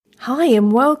Hi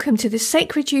and welcome to the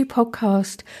Sacred You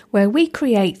podcast, where we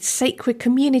create sacred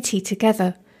community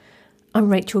together. I'm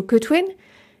Rachel Goodwin,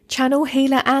 channel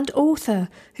healer and author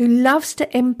who loves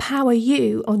to empower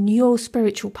you on your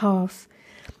spiritual path.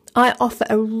 I offer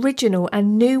original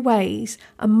and new ways,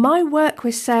 and my work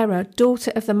with Sarah,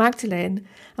 daughter of the Magdalene,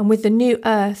 and with the New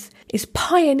Earth is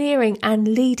pioneering and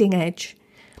leading edge.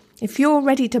 If you're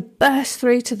ready to burst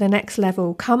through to the next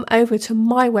level, come over to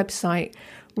my website,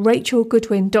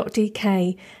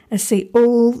 rachelgoodwin.dk, and see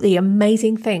all the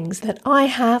amazing things that I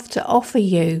have to offer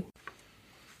you.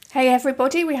 Hey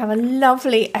everybody, we have a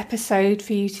lovely episode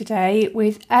for you today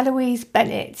with Eloise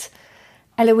Bennett.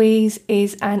 Eloise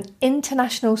is an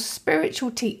international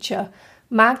spiritual teacher,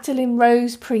 Magdalene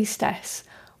Rose Priestess,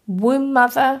 womb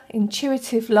mother,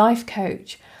 intuitive life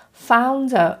coach,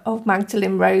 founder of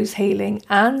Magdalene Rose Healing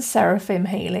and Seraphim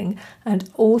Healing, and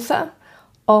author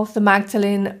of the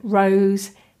Magdalene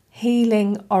Rose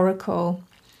Healing Oracle.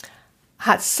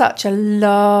 Had such a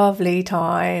lovely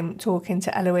time talking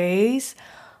to Eloise.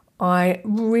 I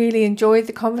really enjoyed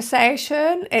the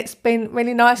conversation. It's been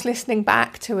really nice listening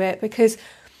back to it because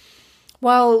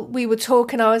while we were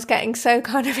talking, I was getting so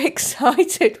kind of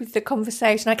excited with the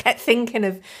conversation. I kept thinking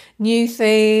of new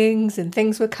things and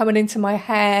things were coming into my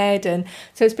head. And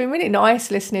so it's been really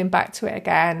nice listening back to it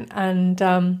again. And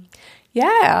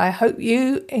I hope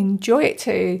you enjoy it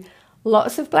too.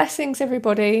 Lots of blessings,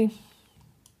 everybody.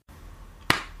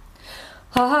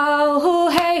 Au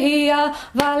heia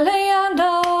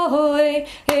valeana oe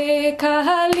e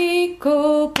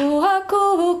kahaliko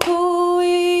puhaku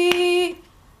kui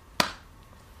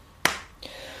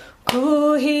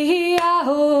kuhia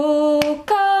o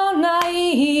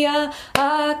kaunaia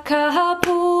a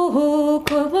kahapu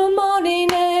kumamoni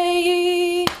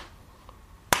nei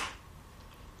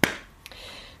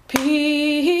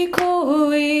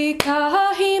Pikoi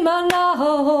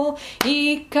kahimanaho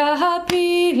I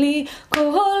kahapili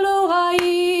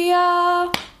koholuaia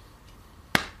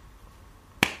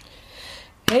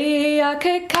Ea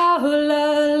ke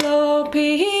kaula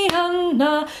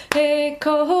lopiana e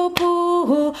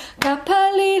kohopu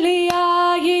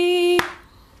kapaliliai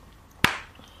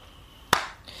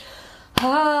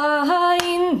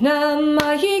Haina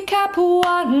mai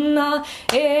kapuana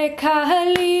e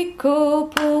kahaliko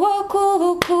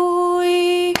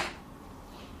puokukui.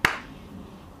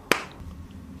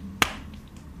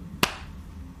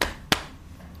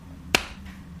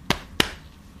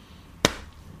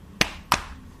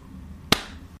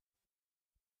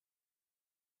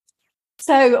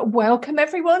 So welcome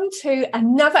everyone to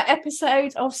another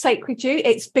episode of Sacred You.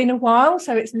 It's been a while,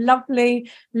 so it's lovely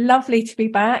to be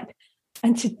back.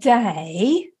 And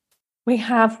today we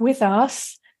have with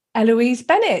us Eloise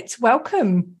Bennett.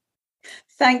 Welcome.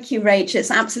 Thank you, Rach.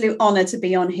 It's an absolute honour to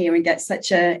be on here and get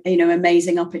such a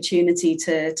amazing opportunity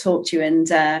to talk to you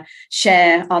and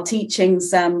share our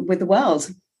teachings with the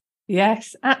world.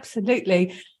 Yes,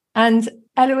 absolutely. And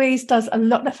Eloise does a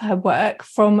lot of her work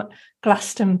from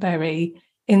Glastonbury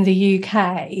in the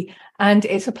UK, and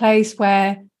it's a place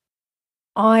where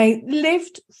I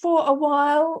lived for a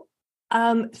while.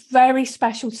 It's very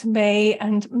special to me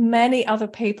and many other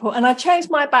people. And I changed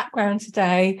my background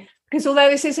today because although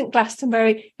this isn't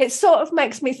Glastonbury, it sort of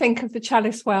makes me think of the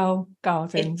Chalicewell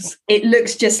Gardens. It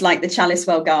looks just like the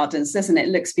Chalicewell Gardens, doesn't it?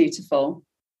 It looks beautiful.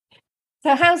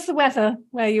 So how's the weather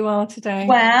where you are today?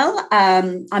 Well,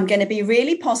 I'm going to be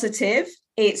really positive.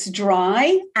 It's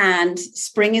dry and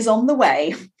spring is on the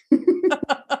way.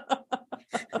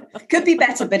 Could be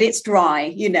better, but it's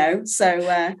dry,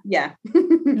 so yeah.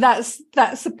 That's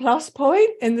a plus point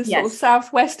in the sort of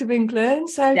southwest of England.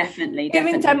 So definitely. Here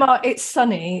in Denmark, it's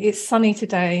sunny. It's sunny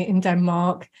today in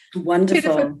Denmark.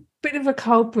 Wonderful. Bit of a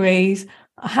cold breeze.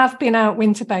 I have been out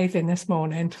winter bathing this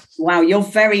morning. Wow, you're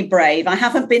very brave. I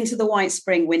haven't been to the White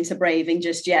Spring winter braving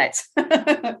just yet.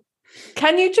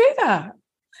 Can you do that?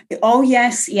 Oh,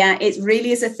 yes. Yeah, it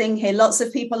really is a thing here. Lots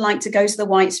of people like to go to the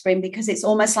White Spring because it's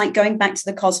almost like going back to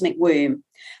the cosmic womb.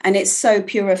 And it's so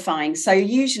purifying. So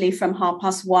usually from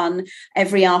 1:30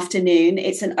 every afternoon,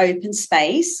 it's an open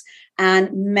space.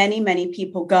 And many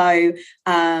people go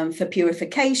for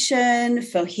purification,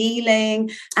 for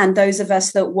healing. And those of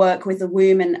us that work with the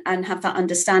womb and have that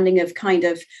understanding of kind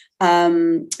of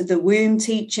the womb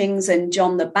teachings and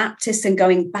John the Baptist and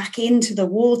going back into the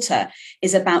water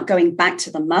is about going back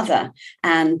to the mother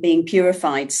and being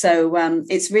purified. So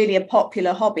it's really a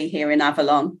popular hobby here in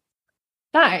Avalon.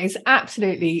 That is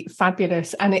absolutely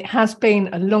fabulous. And it has been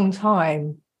a long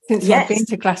time since I've been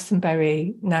to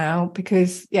Glastonbury now,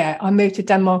 because, I moved to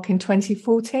Denmark in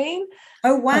 2014.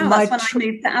 Oh, wow. That's when I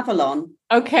moved to Avalon.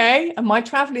 Okay. And my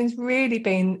travelling's really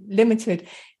been limited.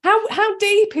 How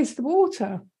deep is the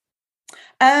water?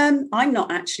 I'm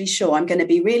not actually sure. I'm going to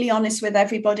be really honest with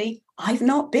everybody. I've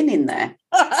not been in there.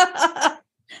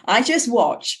 I just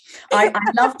watch. I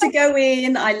love to go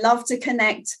in. I love to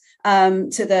connect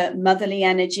to the motherly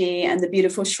energy and the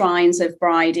beautiful shrines of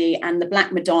Bridie and the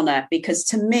Black Madonna, because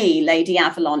to me, Lady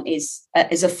Avalon is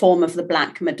a form of the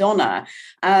Black Madonna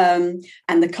and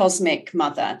the Cosmic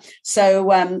Mother. So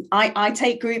I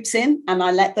take groups in and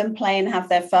I let them play and have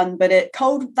their fun. But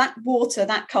that water,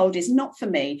 that cold is not for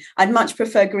me. I'd much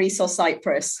prefer Greece or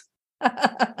Cyprus.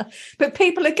 But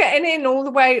people are getting in all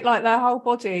the way, like their whole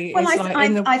body. Well,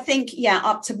 is I think,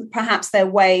 up to perhaps their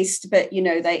waist, but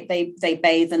they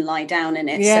bathe and lie down in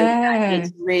it. Yeah. So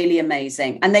it's really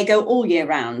amazing, and they go all year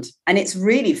round, and it's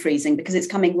really freezing because it's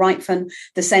coming right from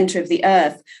the center of the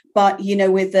earth. But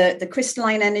with the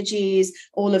crystalline energies,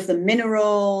 all of the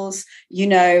minerals,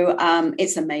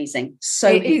 it's amazing. So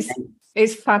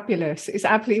it's fabulous. It's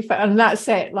absolutely and that's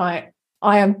it. Like,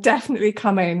 I am definitely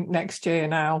coming next year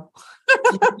now.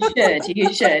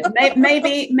 You should.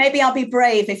 Maybe I'll be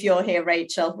brave if you're here,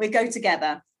 Rachel. We go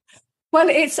together. Well,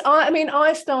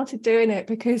 I started doing it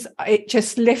because it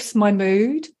just lifts my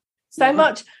mood so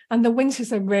much. And the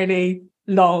winters are really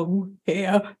long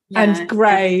here and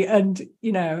grey, and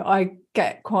I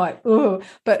get quite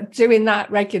but doing that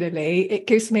regularly, it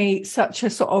gives me such a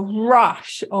sort of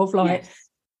rush of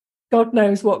God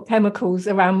knows what chemicals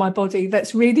around my body.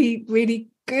 That's really, really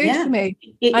good for me.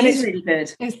 It's really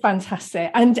good. It's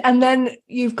fantastic. And then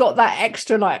you've got that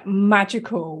extra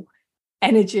magical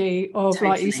energy of totally.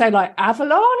 Like you say, like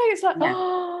Avalon. It's like,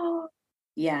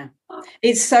 Yeah.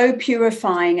 It's so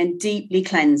purifying and deeply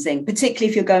cleansing, particularly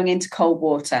if you're going into cold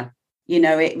water.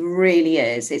 It really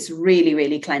is. It's really,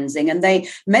 really cleansing. And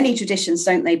many traditions,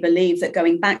 don't they, believe that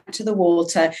going back to the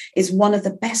water is one of the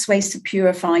best ways to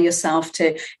purify yourself,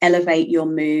 to elevate your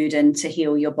mood and to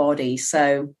heal your body.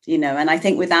 So, and I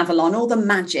think with Avalon, all the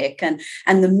magic and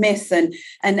the myth and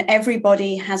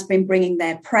everybody has been bringing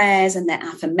their prayers and their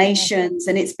affirmations.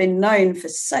 And it's been known for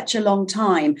such a long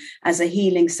time as a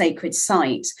healing sacred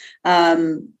site.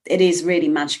 It is really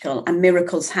magical, and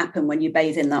miracles happen when you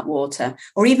bathe in that water,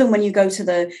 or even when you go to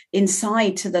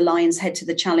the lion's head, to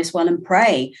the chalice well, and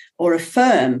pray or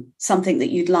affirm something that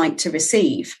you'd like to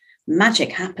receive.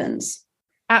 Magic happens.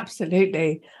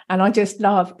 Absolutely. And I just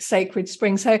love Sacred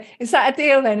Spring. So is that a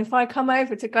deal then? If I come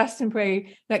over to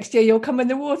Glastonbury next year, you'll come in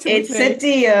the water with me? It's a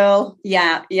deal.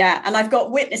 Yeah. And I've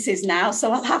got witnesses now,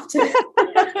 so I'll have to.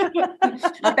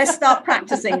 I best start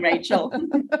practicing, Rachel.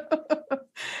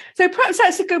 So perhaps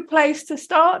that's a good place to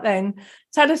start then.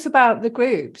 Tell us about the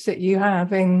groups that you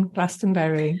have in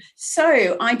Glastonbury.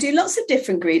 So I do lots of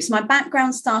different groups. My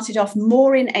background started off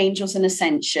more in angels and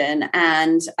ascension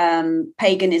and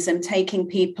paganism, taking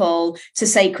people to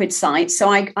sacred sites. So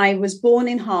I was born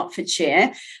in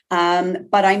Hertfordshire,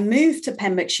 but I moved to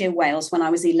Pembrokeshire, Wales when I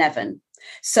was 11.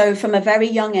 So from a very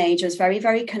young age, I was very,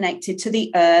 very connected to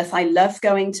the earth. I love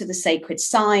going to the sacred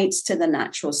sites, to the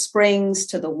natural springs,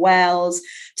 to the wells,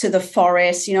 to the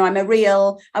forest.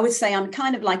 I would say I'm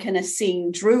kind of like an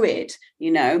Essene druid,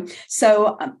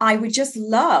 So I would just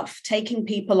love taking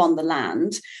people on the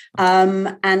land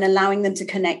and allowing them to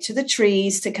connect to the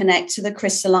trees, to connect to the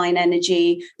crystalline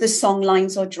energy, the song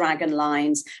lines or dragon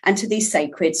lines, and to these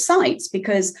sacred sites,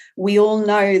 because we all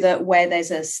know that where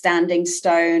there's a standing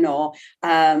stone or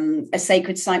a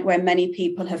sacred site where many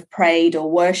people have prayed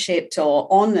or worshipped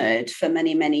or honored for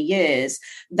many, many years,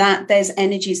 that there's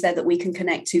energies there that we can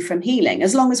connect to from healing,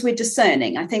 as long as we're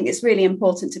discerning. I think it's really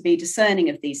important to be discerning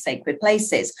of these sacred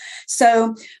places.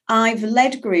 So I've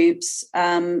led groups,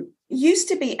 used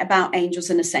to be about angels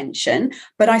and ascension,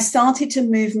 but I started to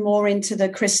move more into the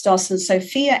Christos and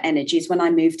Sophia energies when I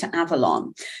moved to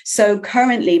Avalon. So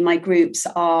currently my groups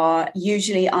are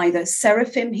usually either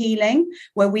seraphim healing,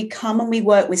 where we come and we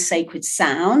work with sacred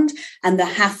sound and the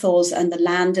Hathors and the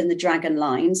land and the dragon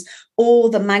lines, or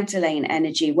the Magdalene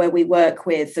energy, where we work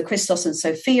with the Christos and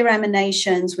Sophia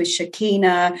emanations, with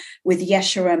Shekinah, with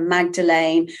Yeshua and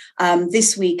Magdalene.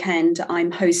 This weekend,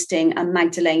 I'm hosting a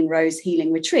Magdalene Rose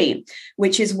Healing Retreat,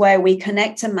 which is where we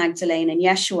connect to Magdalene and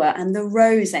Yeshua and the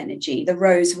rose energy, the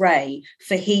rose ray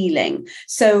for healing.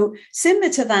 So similar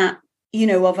to that,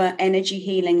 of an energy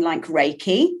healing like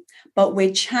Reiki, but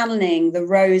we're channeling the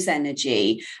rose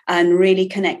energy and really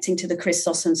connecting to the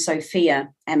Christos and Sophia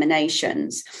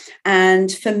emanations. And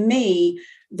for me,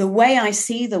 the way I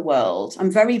see the world,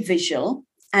 I'm very visual,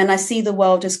 and I see the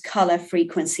world as color,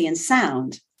 frequency, and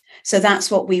sound. So that's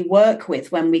what we work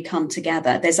with when we come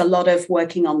together. There's a lot of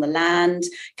working on the land,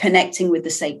 connecting with the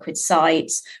sacred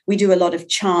sites. We do a lot of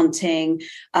chanting,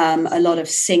 a lot of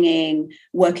singing,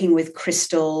 working with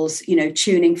crystals,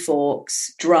 tuning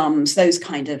forks, drums, those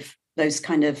kind of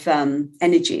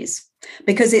energies.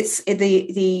 Because it's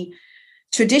the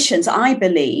traditions, I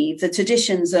believe, the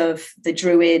traditions of the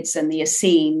Druids and the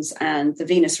Essenes and the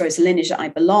Venus Rose lineage that I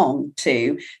belong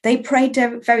to, they prayed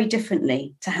very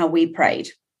differently to how we prayed.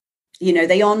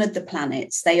 They honored the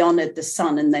planets, they honored the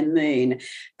sun and the moon,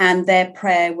 and their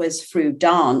prayer was through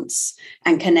dance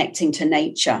and connecting to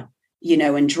nature,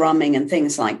 and drumming and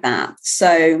things like that.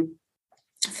 So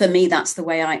for me, that's the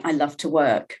way I love to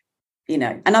work,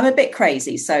 and I'm a bit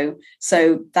crazy. So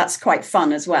that's quite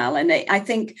fun as well. And I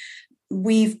think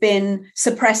we've been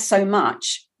suppressed so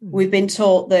much. We've been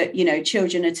taught that,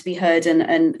 children are to be heard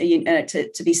and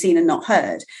to be seen and not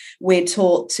heard. We're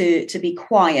taught to be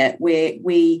quiet.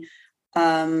 We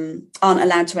aren't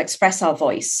allowed to express our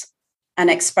voice and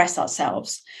express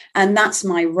ourselves. And that's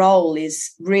my role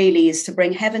is to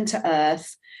bring heaven to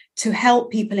earth, to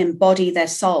help people embody their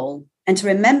soul and to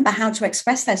remember how to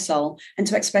express their soul and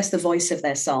to express the voice of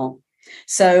their soul.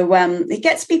 So it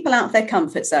gets people out of their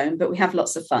comfort zone, but we have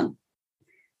lots of fun.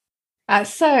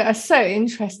 So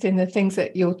interesting, the things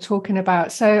that you're talking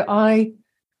about. So I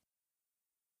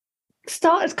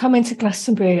started coming to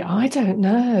Glastonbury, I don't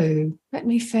know, let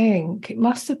me think. It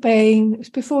was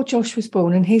before Josh was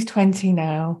born, and he's 20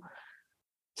 now.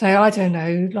 So I don't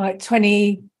know, like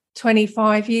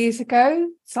 25 years ago,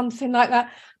 something like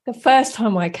that. The first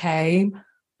time I came,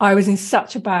 I was in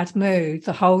such a bad mood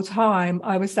the whole time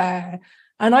I was there.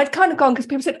 And I'd kind of gone because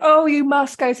people said, oh, you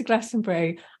must go to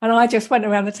Glastonbury. And I just went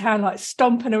around the town like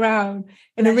stomping around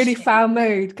in a really foul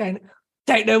mood going,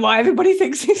 don't know why everybody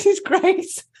thinks this is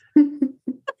great.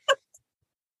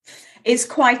 It's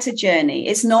quite a journey.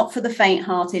 It's not for the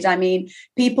faint-hearted. I mean,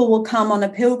 people will come on a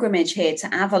pilgrimage here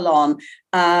to Avalon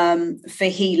for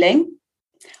healing,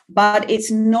 but it's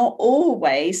not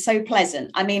always so pleasant.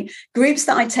 I mean, groups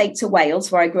that I take to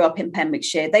Wales, where I grew up in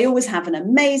Pembrokeshire, they always have an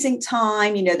amazing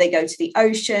time. They go to the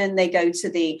ocean, they go to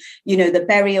the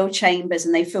burial chambers,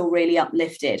 and they feel really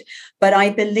uplifted. But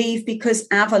I believe because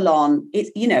Avalon,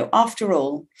 after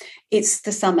all, it's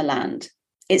the Summerland.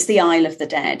 It's the Isle of the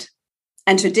Dead.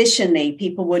 And traditionally,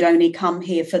 people would only come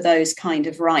here for those kind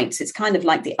of rites. It's kind of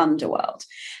like the underworld.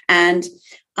 And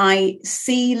I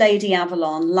see Lady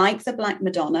Avalon like the Black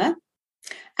Madonna.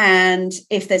 And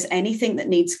if there's anything that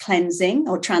needs cleansing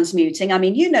or transmuting, I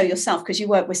mean, yourself, because you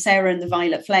work with Sarah and the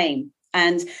Violet Flame.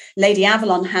 And Lady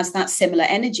Avalon has that similar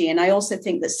energy. And I also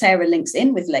think that Sarah links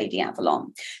in with Lady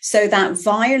Avalon. So that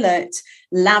violet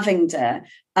lavender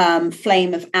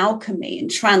flame of alchemy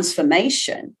and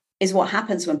transformation is what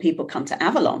happens when people come to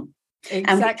Avalon. Exactly.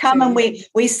 And we come and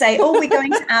we say, oh, we're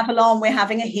going to Avalon, we're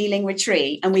having a healing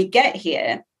retreat. And we get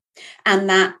here and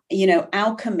that,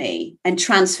 alchemy and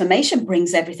transformation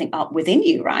brings everything up within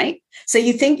you, right? So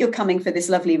you think you're coming for this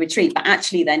lovely retreat, but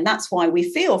actually then that's why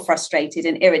we feel frustrated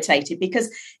and irritated because,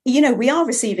 we are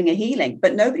receiving a healing,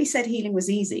 but nobody said healing was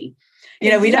easy.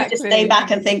 Exactly. We don't just stay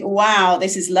back and think, wow,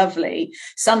 this is lovely.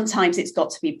 Sometimes it's got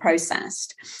to be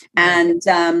processed. And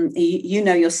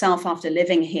yourself after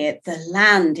living here, the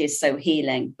land is so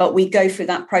healing, but we go through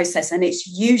that process. And it's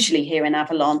usually here in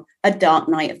Avalon, a dark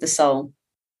night of the soul.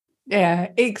 Yeah,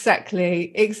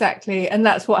 exactly. And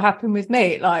that's what happened with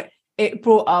me. Like it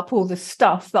brought up all the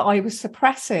stuff that I was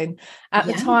suppressing at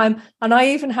the time. And I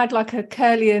even had like a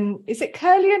Kirlian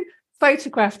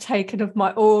photograph taken of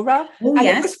my aura, and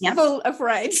it was full of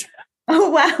red.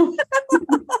 Oh wow.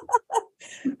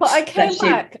 But I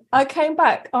came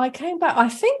back. I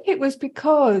think it was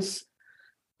because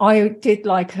I did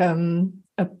like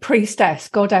a priestess,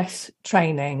 goddess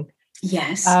training.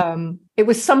 Yes. It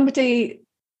was somebody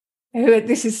who,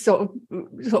 this is sort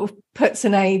of puts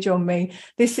an age on me.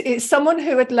 It's someone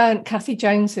who had learnt Kathy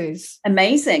Jones's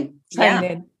amazing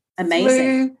training. Yeah. Amazing.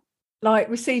 Through, like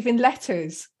receiving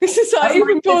letters. This is like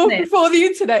even before the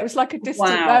internet. It was like a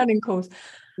distant learning course.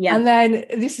 Yeah. And then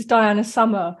this is Diana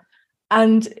Summer,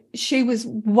 and she was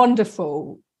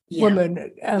wonderful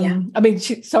woman. I mean, I made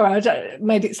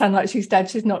it sound like she's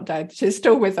dead. She's not dead. She's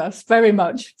still with us, very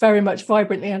much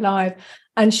vibrantly alive.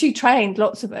 And she trained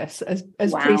lots of us as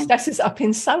priestesses up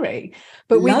in Surrey.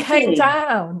 But we came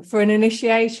down for an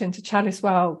initiation to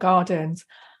Chalicewell Gardens.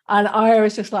 And I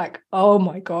was just like, oh,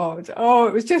 my God. Oh,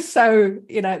 it was just so,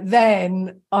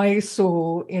 then I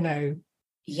saw,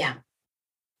 Yeah.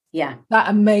 that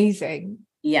amazing.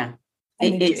 Yeah.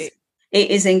 Energy.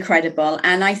 It is incredible.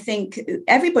 And I think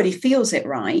everybody feels it,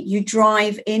 right? You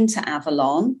drive into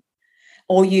Avalon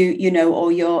or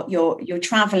or you're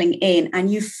traveling in,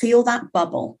 and you feel that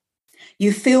bubble.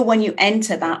 You feel when you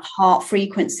enter that heart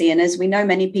frequency. And as we know,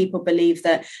 many people believe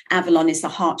that Avalon is the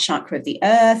heart chakra of the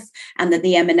earth, and that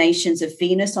the emanations of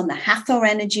Venus on the Hathor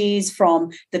energies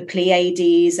from the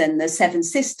Pleiades and the Seven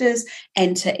Sisters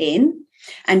enter in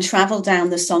and travel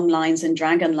down the song lines and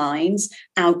dragon lines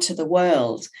out to the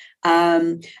world.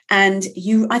 And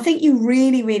I think you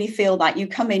really, really feel that. You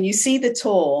come in, you see the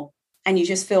tour, and you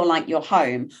just feel like you're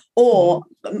home. Or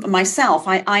myself,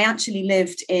 I actually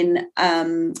lived in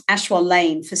Ashwell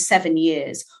Lane for 7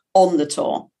 years on the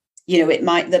tour.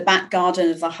 The back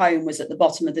garden of the home was at the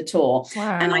bottom of the tour.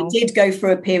 Wow. And I did go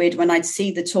through a period when I'd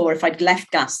see the tour if I'd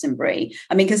left Glastonbury.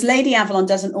 I mean, because Lady Avalon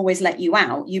doesn't always let you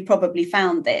out. You probably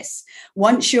found this.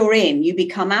 Once you're in, you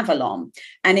become Avalon.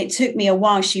 And it took me a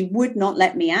while. She would not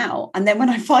let me out. And then when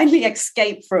I finally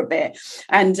escaped for a bit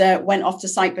and went off to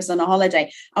Cyprus on a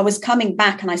holiday, I was coming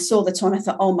back and I saw the tour and I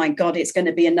thought, oh my God, it's going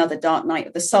to be another dark night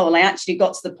of the soul. I actually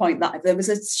got to the point that there was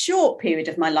a short period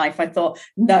of my life I thought,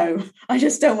 no, I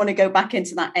just don't want to go back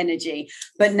into that energy.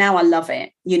 But now I love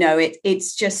it.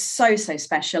 It's just so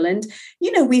special. And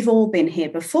we've all been here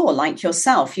before, like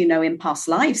yourself, in past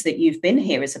lives that you've been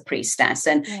here as a priestess,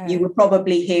 and you were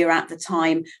probably here at the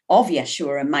time of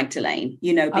Yeshua and Magdalene,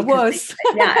 because I was.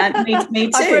 Me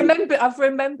too. I've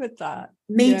remembered that.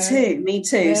 Me too.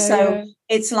 Yeah, so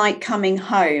it's like coming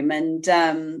home,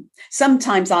 and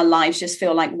sometimes our lives just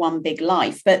feel like one big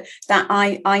life, but that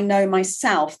I know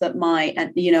myself that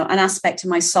an aspect of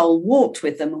my soul walked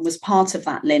with them and was part of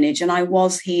that lineage. And I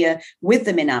was here with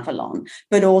them in Avalon,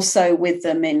 but also with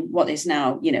them in what is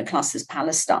now, classed as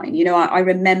Palestine. I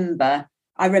remember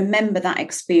that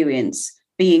experience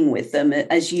being with them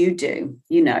as you do,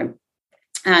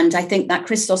 And I think that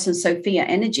Christos and Sophia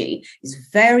energy is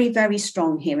very, very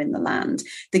strong here in the land.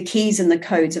 The keys and the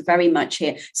codes are very much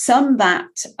here. Some that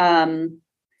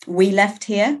we left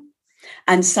here,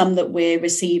 and some that we're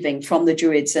receiving from the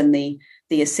Druids and the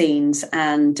Essenes.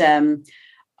 And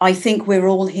I think we're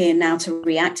all here now to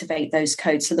reactivate those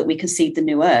codes so that we can seed the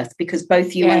new earth, because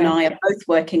both you and I are both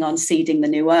working on seeding the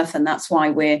new earth. And that's why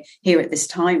we're here at this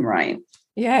time, right?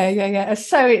 Yeah.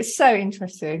 So it's so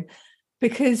interesting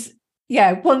because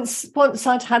once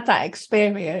I'd had that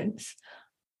experience,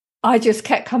 I just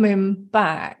kept coming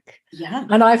back. Yeah.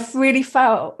 And I've really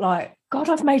felt like, God,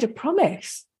 I've made a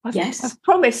promise. I've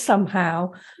promised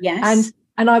somehow. Yes.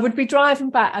 And I would be driving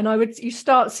back and you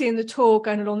start seeing the tour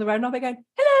going along the road and I'll be going,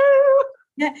 hello.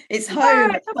 Yeah, it's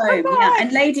home. It's home. Yeah.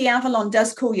 And Lady Avalon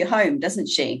does call you home, doesn't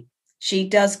she? She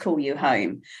does call you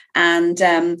home. And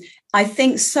I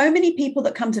think so many people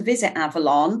that come to visit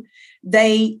Avalon,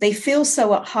 they feel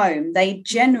so at home. They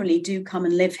generally do come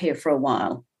and live here for a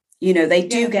while. They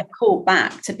do get called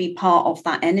back to be part of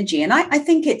that energy. And I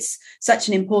think it's such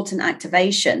an important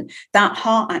activation, that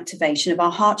heart activation of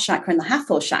our heart chakra and the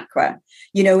Hathor chakra.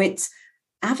 It's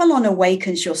Avalon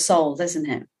awakens your soul, doesn't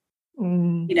it?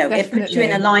 It puts you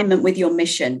in alignment with your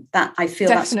mission. That I feel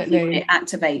that's what it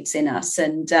activates in us.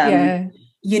 And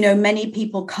many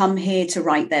people come here to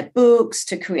write their books,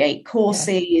 to create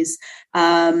courses.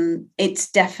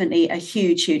 It's definitely a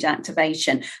huge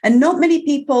activation. And not many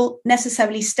people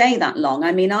necessarily stay that long.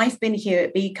 I mean, I've been here,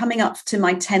 it'd be coming up to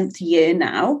my 10th year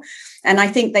now. And I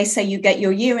think they say you get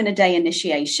your year and a day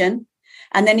initiation.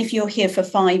 And then if you're here for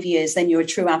 5 years, then you're a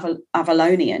true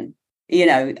Avalonian.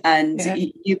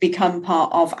 You become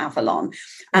part of Avalon.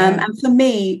 And for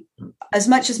me, as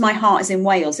much as my heart is in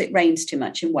Wales, it rains too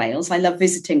much in Wales. I love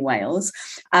visiting Wales.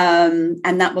 And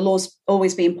that will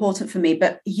always be important for me.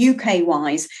 But UK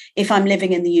wise, if I'm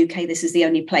living in the UK, this is the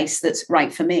only place that's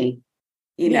right for me,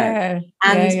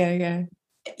 And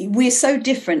we're so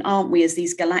different, aren't we, as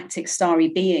these galactic starry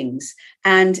beings?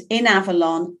 And in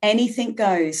Avalon, anything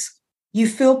goes. You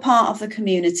feel part of the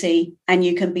community and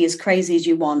you can be as crazy as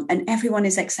you want and everyone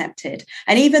is accepted.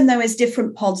 And even though there's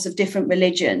different pods of different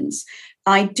religions,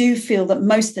 I do feel that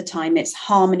most of the time it's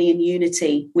harmony and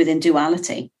unity within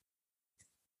duality.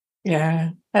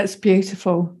 Yeah, that's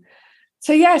beautiful.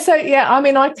 I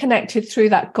mean, I connected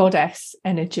through that goddess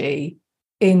energy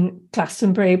in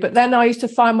Glastonbury, but then I used to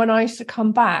find when I used to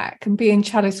come back and be in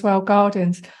Chalicewell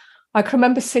Gardens, I can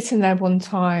remember sitting there one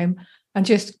time and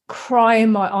just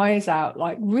crying my eyes out,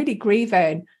 like really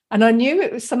grieving. And I knew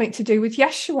it was something to do with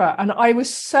Yeshua. And I was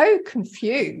so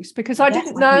confused because I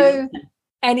didn't know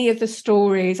any of the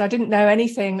stories. I didn't know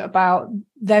anything about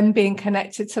them being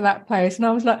connected to that place. And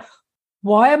I was like,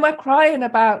 why am I crying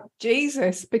about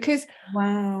Jesus? Because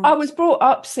I was brought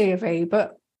up COV,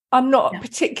 but I'm not a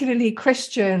particularly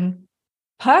Christian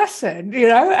person,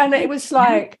 and it was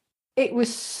like, it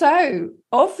was so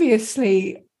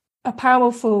obviously a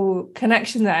powerful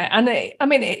connection there. And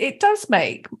it does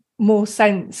make more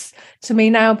sense to me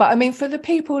now. But I mean, for the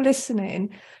people listening,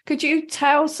 could you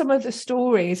tell some of the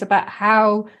stories about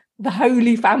how the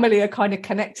Holy Family are kind of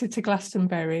connected to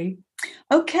Glastonbury?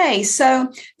 Okay,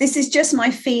 so this is just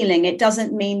my feeling. It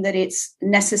doesn't mean that it's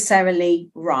necessarily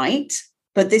right,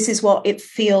 but this is what it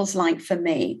feels like for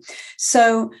me.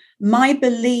 So my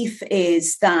belief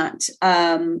is that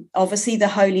obviously the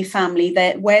Holy Family,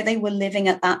 where they were living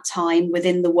at that time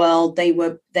within the world, they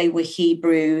were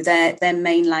Hebrew. Their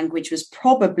main language was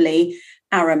probably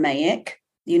Aramaic,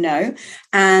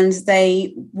 and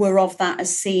they were of that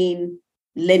Essene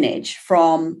lineage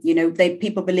from,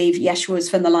 people believe Yeshua was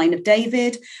from the line of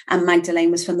David and Magdalene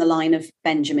was from the line of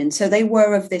Benjamin. So they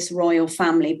were of this royal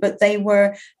family, but they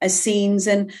were Essenes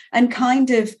and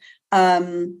kind of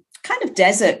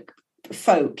desert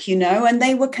folk, and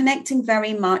they were connecting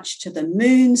very much to the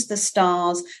moons, the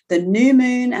stars, the new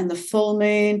moon and the full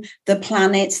moon, the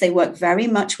planets. They worked very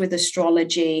much with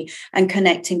astrology and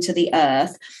connecting to the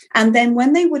earth. And then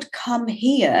when they would come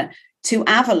here to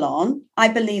Avalon, I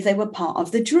believe they were part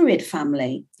of the Druid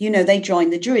family. They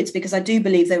joined the Druids because I do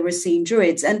believe they were Essene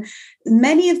Druids. And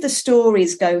many of the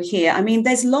stories go here. I mean,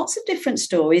 there's lots of different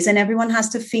stories and everyone has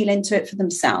to feel into it for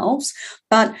themselves.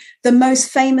 But the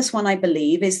most famous one, I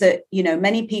believe, is that,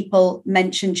 many people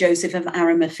mention Joseph of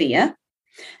Arimathea.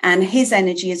 And his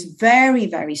energy is very,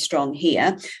 very strong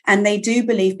here. And they do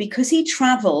believe because he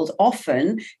traveled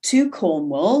often to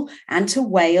Cornwall and to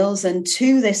Wales and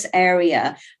to this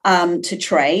area to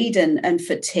trade and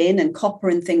for tin and copper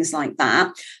and things like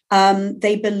that,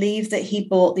 they believe that he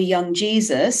brought the young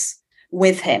Jesus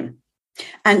with him.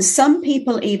 And some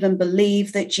people even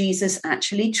believe that Jesus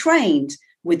actually trained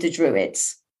with the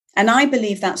Druids. And I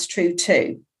believe that's true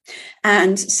too.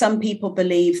 And some people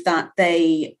believe that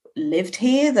they lived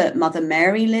here, that Mother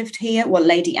Mary lived here,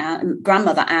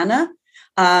 Grandmother Anna.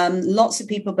 Lots of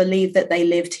people believe that they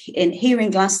lived here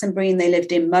in Glastonbury and they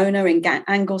lived in Mona, in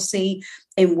Anglesey,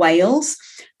 in Wales.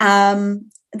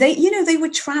 They were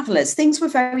travelers. Things were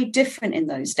very different in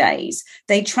those days.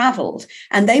 They traveled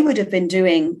and they would have been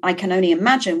doing, I can only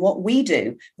imagine what we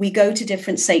do. We go to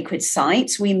different sacred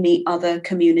sites. We meet other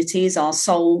communities, our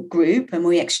soul group, and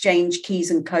we exchange keys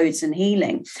and codes and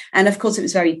healing. And of course, it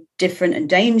was very different and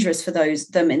dangerous for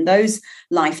them in those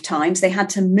lifetimes. They had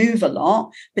to move a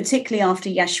lot, particularly after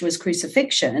Yeshua's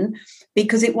crucifixion,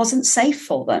 because it wasn't safe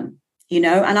for them,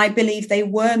 and I believe they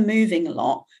were moving a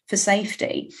lot for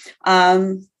safety.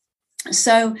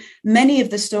 So many of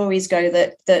the stories go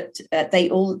that they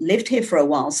all lived here for a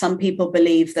while. Some people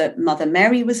believe that Mother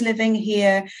Mary was living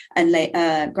here and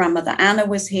Grandmother Anna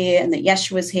was here and that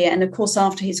Yeshua was here. And of course,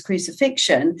 after his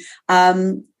crucifixion,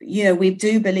 we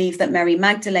do believe that Mary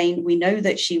Magdalene, we know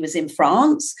that she was in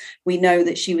France. We know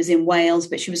that she was in Wales,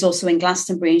 but she was also in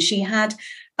Glastonbury and she had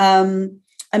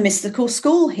a mystical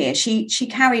school here. She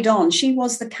carried on. She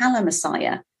was the Kala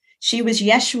Messiah. She was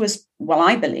Yeshua's,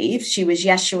 I believe she was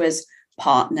Yeshua's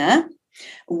partner.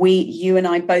 You and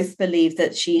I both believe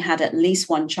that she had at least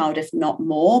one child, if not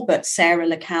more, but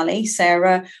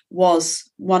Sarah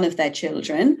was one of their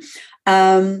children.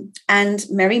 And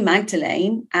Mary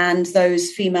Magdalene and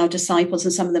those female disciples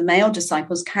and some of the male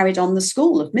disciples carried on the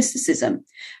school of mysticism.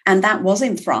 And that was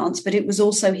in France, but it was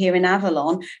also here in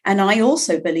Avalon. And I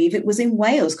also believe it was in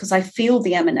Wales because I feel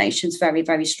the emanations very,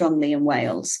 very strongly in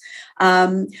Wales.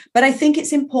 But I think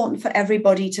it's important for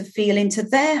everybody to feel into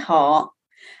their heart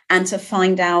and to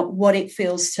find out what it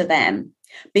feels to them,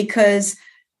 because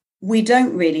we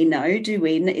don't really know, do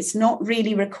we? It's not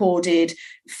really recorded.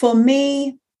 For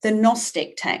me, the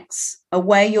Gnostic texts are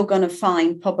where you're going to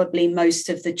find probably most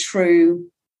of the true,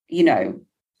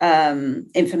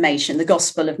 information, the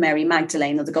Gospel of Mary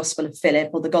Magdalene or the Gospel of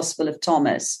Philip or the Gospel of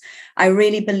Thomas. I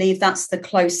really believe that's the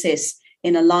closest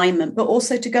in alignment, but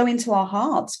also to go into our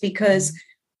hearts because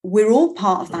we're all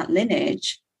part of that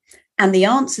lineage and the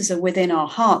answers are within our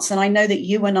hearts. And I know that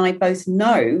you and I both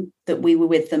know that we were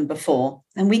with them before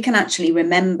and we can actually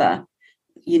remember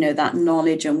that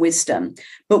knowledge and wisdom.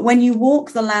 But when you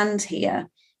walk the land here,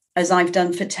 as I've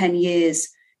done for 10 years,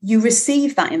 you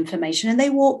receive that information and they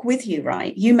walk with you,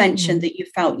 right? You mentioned that you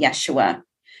felt Yeshua.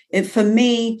 For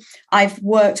me, I've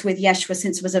worked with Yeshua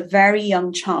since I was a very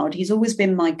young child. He's always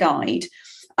been my guide.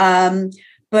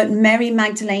 But Mary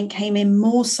Magdalene came in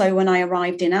more so when I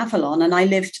arrived in Avalon and I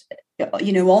lived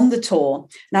on the tour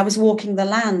and I was walking the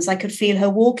lands. I could feel her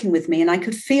walking with me and I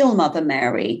could feel Mother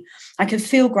Mary. I could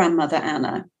feel Grandmother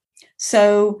Anna.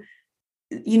 So,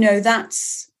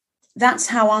 that's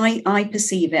how I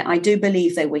perceive it. I do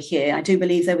believe they were here. I do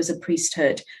believe there was a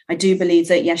priesthood. I do believe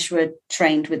that Yeshua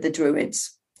trained with the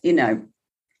Druids,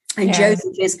 And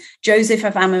Joseph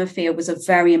of Arimathea was a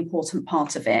very important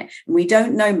part of it. And we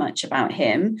don't know much about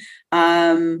him.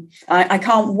 I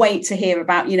can't wait to hear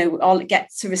about, I'll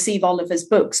get to receive Oliver's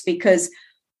books, because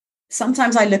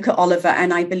sometimes I look at Oliver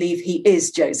and I believe he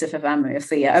is Joseph of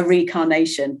Arimathea, a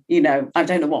reincarnation. I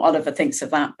don't know what Oliver thinks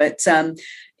of that, but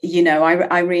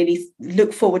I really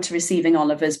look forward to receiving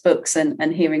Oliver's books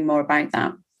and hearing more about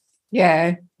that.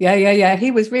 Yeah.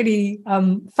 He was really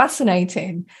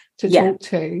fascinating to talk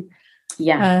to.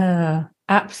 Yeah.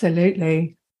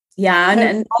 Absolutely. Yeah,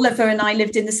 and Oliver and I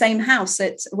lived in the same house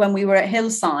when we were at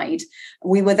Hillside.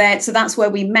 We were there, so that's where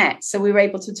we met. So we were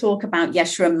able to talk about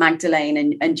Yeshua and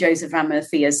Magdalene and Joseph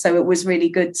Arimathea. So it was really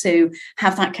good to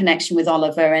have that connection with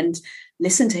Oliver and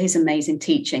listen to his amazing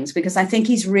teachings, because I think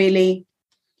he's really,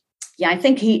 I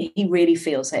think he really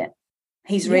feels it.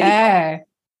 He's really,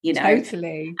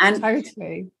 totally. And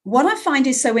totally. What I find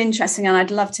is so interesting, and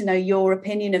I'd love to know your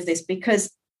opinion of this, because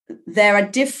there are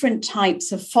different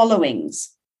types of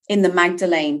followings in the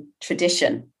Magdalene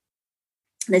tradition.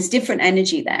 There's different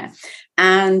energy there.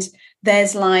 And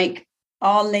there's like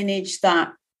our lineage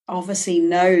that obviously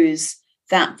knows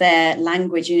that their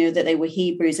language, that they were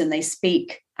Hebrews and they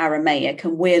speak Aramaic,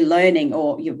 and we're learning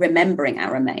or you're remembering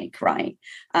Aramaic, right?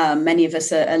 Many of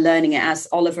us are learning it, as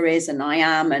Oliver is, and I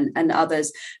am, and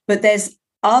others. But there's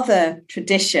other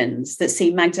traditions that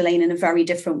see Magdalene in a very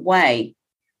different way.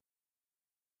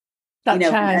 Such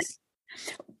as?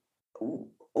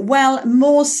 Well,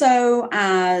 more so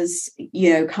as,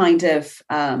 kind of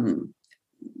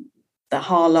the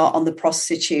harlot on the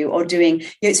prostitute, or doing,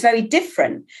 it's very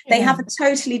different. They have a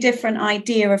totally different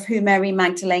idea of who Mary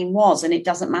Magdalene was, and it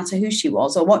doesn't matter who she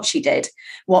was or what she did.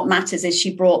 What matters is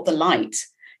she brought the light,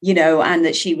 and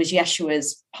that she was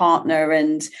Yeshua's partner,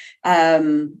 and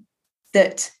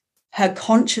that her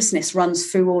consciousness runs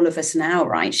through all of us now,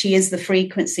 right? She is the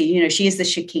frequency, she is the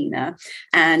Shekinah,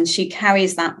 and she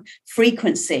carries that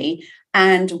frequency,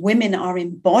 and women are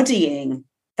embodying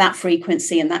that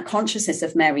frequency and that consciousness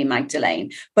of Mary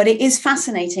Magdalene. But it is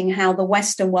fascinating how the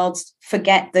Western world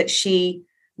forget that she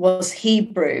was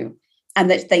Hebrew and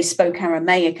that they spoke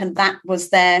Aramaic, and that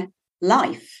was their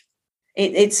life.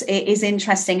 It is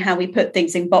interesting how we put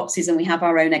things in boxes and we have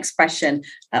our own expression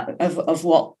of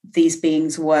what these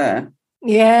beings were.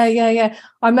 Yeah.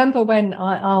 I remember when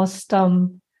I asked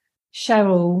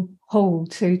Cheryl Hall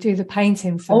to do the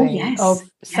painting for me of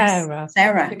Sarah,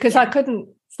 because I couldn't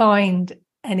find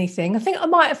anything. I think I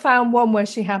might have found one where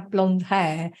she had blonde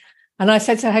hair, and I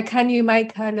said to her, "Can you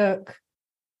make her look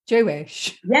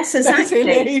Jewish?" Yes,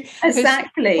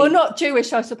 exactly. Well, not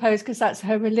Jewish, I suppose, because that's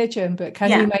her religion, but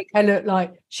can you make her look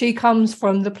like she comes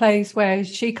from the place where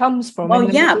she comes from? Well,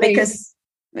 because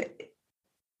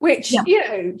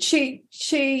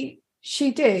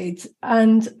she did,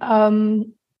 and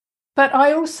but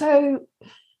I also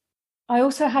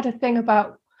had a thing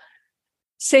about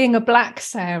seeing a black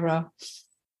Sarah,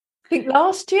 I think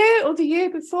last year or the year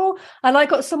before, and I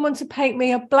got someone to paint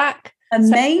me a black.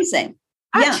 Amazing.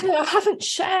 Actually, I haven't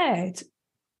shared.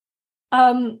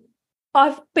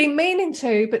 I've been meaning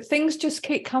to, but things just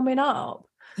keep coming up.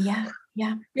 Yeah.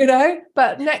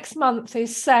 But next month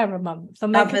is Sarah month.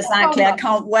 Exactly. I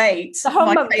can't wait. The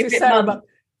whole month is Sarah month.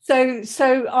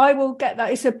 So I will get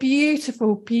that. It's a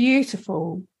beautiful,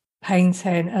 beautiful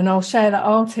painting, and I'll share that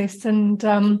artist. And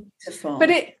beautiful. But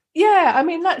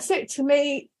that's it to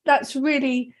me. That's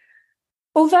really.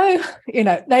 Although,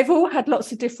 they've all had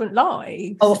lots of different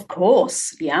lives. Oh, of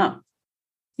course, yeah.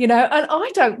 And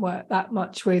I don't work that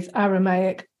much with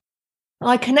Aramaic.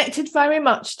 I connected very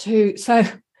much to,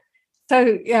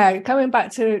 going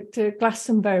back to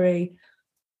Glastonbury.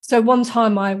 So one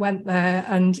time I went there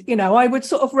and, I would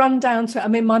sort of run down to,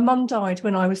 my mum died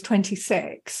when I was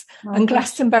 26 and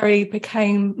Glastonbury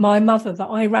became my mother that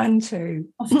I ran to.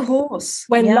 Of course.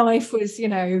 When life was,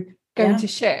 going to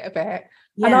shit a bit.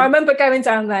 Yeah. And I remember going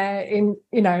down there in,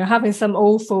 having some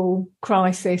awful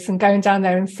crisis and going down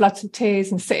there in floods of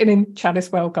tears and sitting in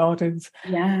Chadderswell Gardens.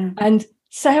 Yeah. And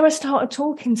Sarah started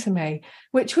talking to me,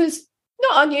 which was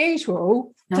not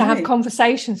unusual to have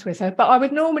conversations with her, but I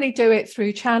would normally do it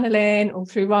through channeling or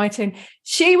through writing.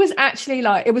 She was actually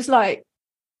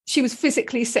she was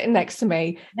physically sitting next to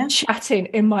me, chatting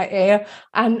in my ear.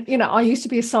 And, I used to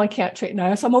be a psychiatric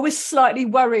nurse. I'm always slightly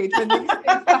worried when these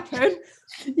things happen.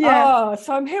 Yeah.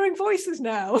 So I'm hearing voices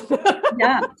now.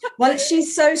 Yeah. Well,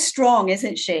 she's so strong,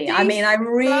 isn't she? I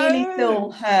really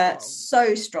feel her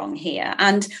so strong here.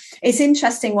 And it's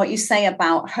interesting what you say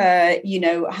about her,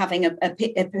 having a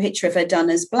picture of her done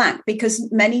as black,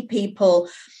 because many people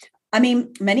I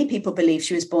mean, many people believe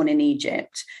she was born in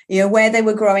Egypt, where they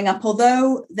were growing up,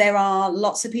 although there are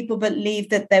lots of people believe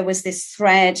that there was this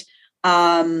thread.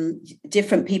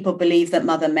 Different people believe that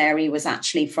Mother Mary was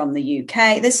actually from the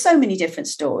UK. There's so many different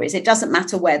stories. It doesn't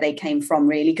matter where they came from,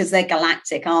 really, because they're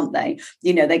galactic, aren't they?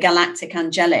 They're galactic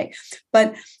angelic.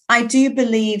 But I do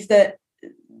believe that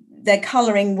their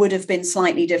colouring would have been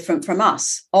slightly different from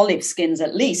us, olive skins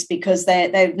at least, because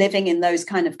they're living in those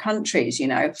kind of countries,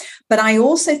 But I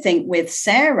also think with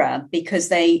Sarah,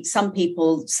 because some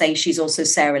people say she's also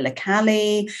Sarah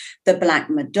Lecali, the Black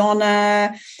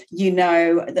Madonna, and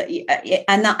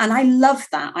I love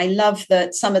that. I love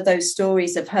that some of those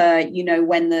stories of her,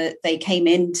 when they came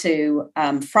into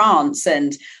France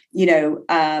and,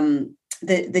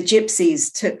 the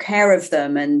gypsies took care of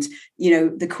them, and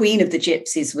the queen of the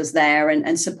gypsies was there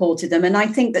and supported them. And I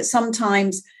think that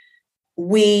sometimes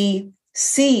we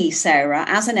see Sarah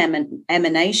as an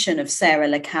emanation of Sarah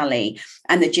Lecali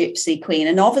and the gypsy queen,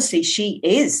 and obviously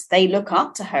they look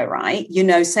up to her, right?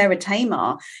 Sarah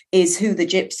Tamar is who the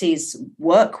gypsies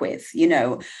work with,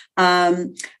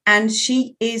 and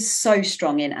she is so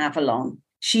strong in Avalon.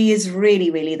 She is really,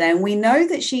 really there. And we know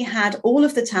that she had all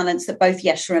of the talents that both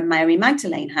Yeshua and Mary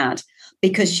Magdalene had,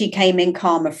 because she came in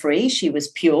karma-free. She was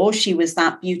pure. She was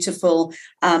that beautiful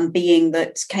being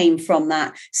that came from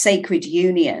that sacred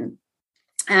union.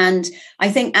 And I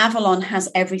think Avalon has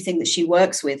everything that she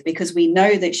works with, because we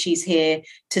know that she's here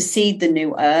to seed the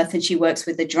new earth, and she works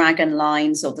with the dragon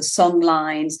lines or the song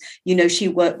lines. She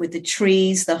worked with the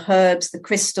trees, the herbs, the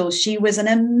crystals. She was an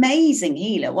amazing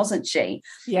healer, wasn't she?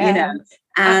 Yeah.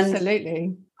 And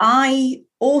absolutely. I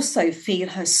also feel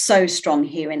her so strong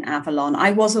here in Avalon.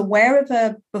 I was aware of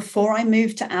her before I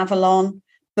moved to Avalon,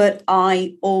 but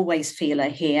I always feel her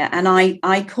here. And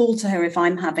I call to her if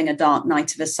I'm having a dark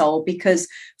night of the soul, because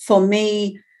for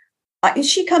me,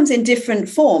 she comes in different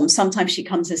forms. Sometimes she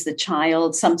comes as the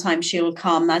child, sometimes she'll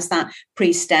come as that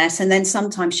priestess, and then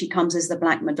sometimes she comes as the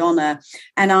Black Madonna.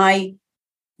 And I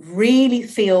really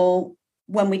feel,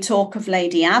 when we talk of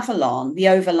Lady Avalon, the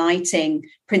overlighting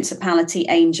principality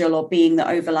angel or being that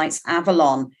overlights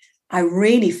Avalon, I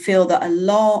really feel that a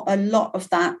lot of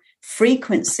that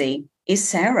frequency is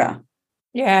Sarah.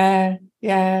 Yeah.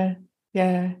 And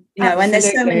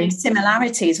there's so many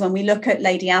similarities when we look at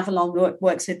Lady Avalon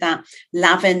works with that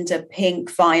lavender,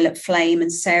 pink, violet flame,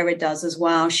 and Sarah does as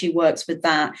well. She works with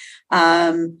that.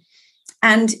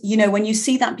 And, when you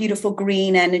see that beautiful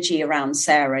green energy around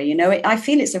Sarah, I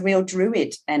feel it's a real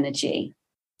druid energy.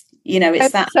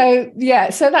 It's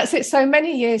that. So that's it. So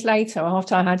many years later,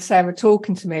 after I had Sarah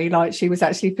talking to me, like she was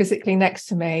actually physically next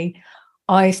to me,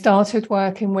 I started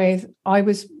working I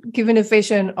was given a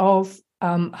vision of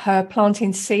her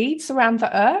planting seeds around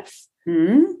the earth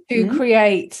to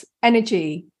create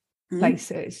energy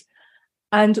places.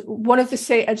 And one of the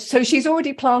seeds, so she's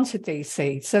already planted these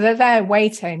seeds, so they're there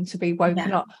waiting to be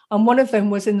woken up. And one of them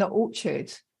was in the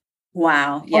orchard.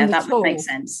 Wow. Yeah, that would make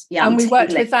sense. Yeah. And we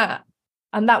worked with that.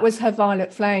 And that was her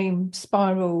violet flame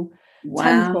spiral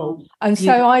temple. And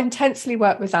so I intensely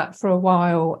worked with that for a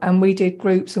while. And we did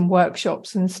groups and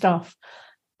workshops and stuff.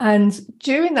 And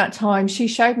during that time, she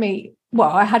showed me,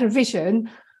 I had a vision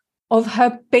of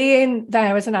her being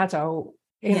there as an adult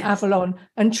in Avalon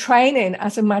and training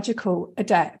as a magical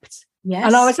adept. Yes.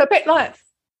 And I was a bit like,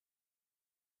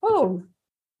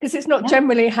 because it's not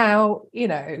generally how,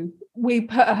 we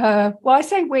put her, I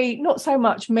say we, not so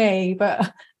much me,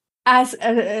 but as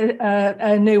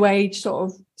a new age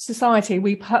sort of society,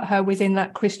 we put her within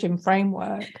that Christian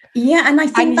framework. Yeah. And I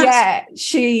think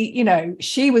she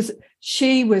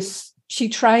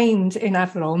trained in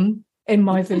Avalon in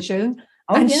my vision.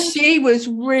 She was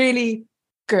really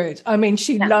good. I mean,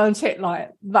 she learned it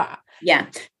like that. Yeah.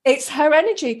 It's her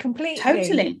energy completely.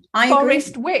 Totally. I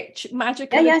Forest agree. Witch,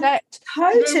 magical adept.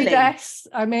 Totally. Druidess.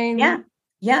 I mean.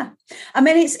 Yeah. I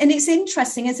mean, it's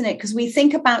interesting, isn't it? Because we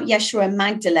think about Yeshua and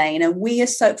Magdalene, and we are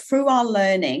so, through our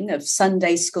learning of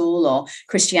Sunday school or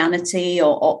Christianity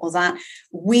or that,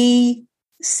 we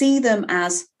see them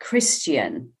as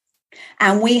Christian.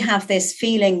 And we have this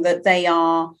feeling that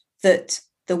that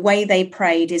the way they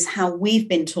prayed is how we've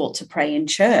been taught to pray in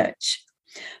church.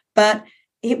 But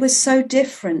it was so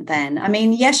different then. I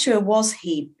mean, Yeshua was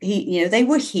they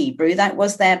were Hebrew. That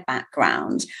was their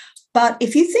background. But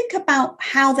if you think about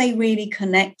how they really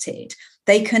connected,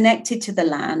 they connected to the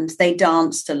land. They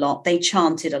danced a lot. They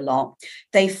chanted a lot.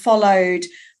 They followed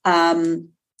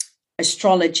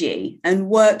astrology and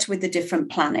worked with the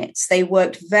different planets. They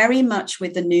worked very much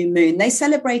with the new moon. They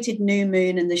celebrated new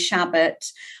moon and the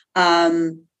Shabbat,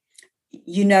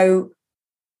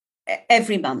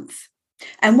 every month.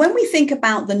 And when we think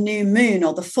about the new moon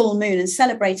or the full moon and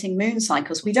celebrating moon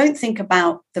cycles, we don't think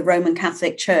about the Roman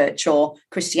Catholic Church or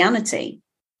Christianity.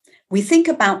 We think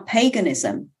about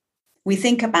paganism. We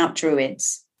think about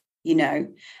Druids,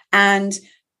 and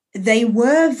they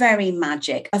were very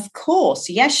magic. Of course,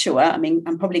 Yeshua, I mean,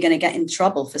 I'm probably going to get in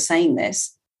trouble for saying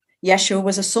this. Yeshua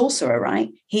was a sorcerer, right?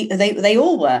 They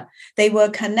all were. They were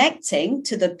connecting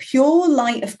to the pure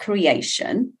light of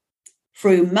creation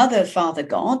through Mother, Father,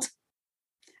 God,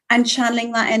 and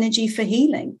channeling that energy for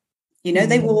healing.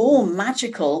 They were all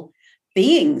magical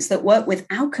beings that work with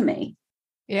alchemy.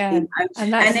 Yeah,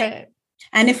 and that's it.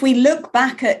 And if you look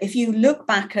back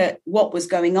at what was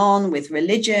going on with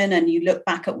religion, and you look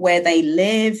back at where they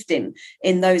lived in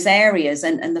those areas,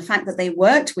 and the fact that they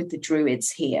worked with the Druids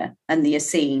here and the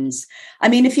Essenes. I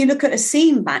mean, if you look at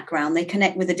Essene background, they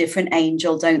connect with a different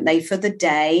angel, don't they, for the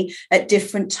day at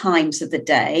different times of the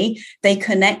day. They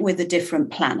connect with the different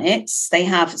planets. They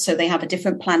have a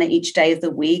different planet each day of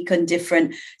the week and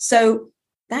different. So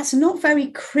that's not very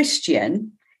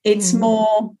Christian. It's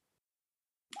more,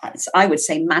 I would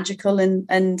say, magical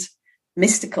and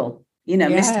mystical,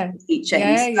 mystical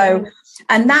teachings.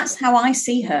 And that's how I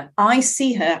see her. I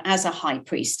see her as a high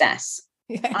priestess.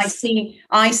 Yes.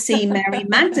 I see Mary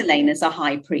Magdalene as a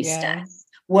high priestess,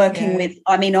 working with,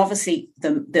 I mean, obviously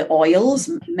the oils.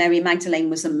 Mary Magdalene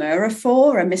was a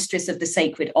myrrhophore, a mistress of the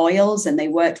sacred oils, and they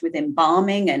worked with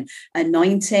embalming and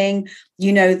anointing.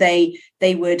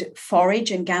 They would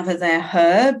forage and gather their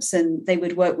herbs, and they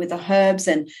would work with the herbs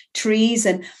and trees.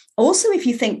 And also, if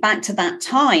you think back to that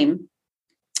time,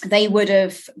 they would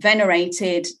have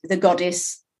venerated the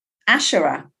goddess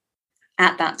Asherah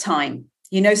at that time.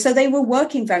 So they were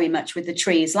working very much with the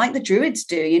trees like the Druids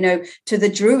do. To the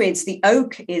Druids, the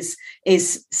oak is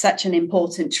such an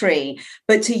important tree.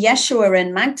 But to Yeshua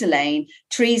and Magdalene,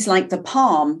 trees like the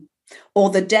palm or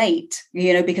the date,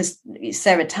 because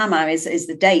Sarah Tamar is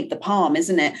the date, the palm,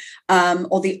 isn't it?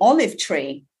 Or the olive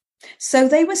tree. So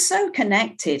they were so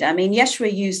connected. I mean,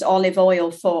 Yeshua used olive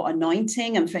oil for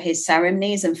anointing and for his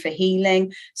ceremonies and for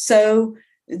healing. So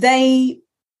they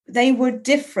were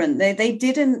different. They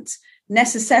didn't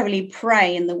necessarily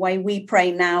pray in the way we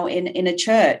pray now in a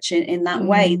church in that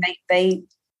way.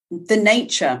 The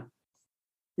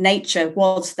nature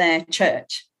was their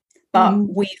church, but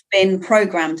we've been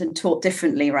programmed and taught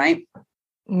differently, right?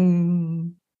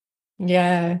 When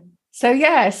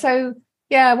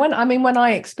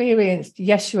I experienced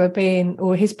Yeshua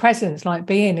or his presence, like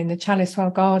being in the Chalice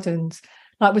Well Gardens,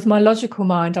 like with my logical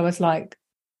mind, I was like,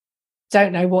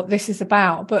 don't know what this is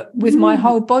about, but with my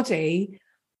whole body,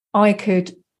 I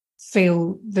could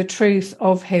feel the truth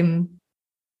of him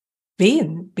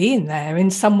being there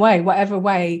in some way, whatever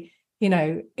way,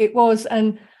 it was.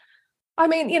 And I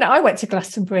mean, I went to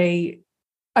Glastonbury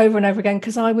over and over again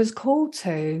because I was called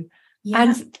to. Yeah.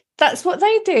 And that's what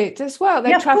they did as well.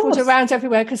 They travelled around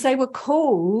everywhere because they were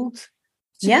called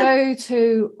to go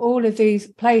to all of these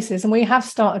places. And we have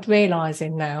started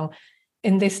realising now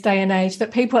in this day and age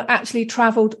that people actually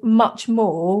travelled much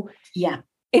more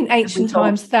in ancient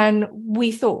times than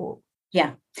we thought.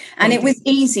 Yeah. And it was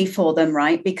easy for them,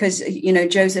 right? Because,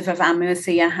 Joseph of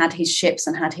Arimathea had his ships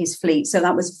and had his fleet. So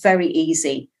that was very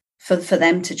easy for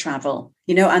them to travel,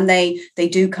 and they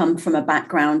do come from a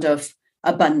background of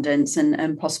abundance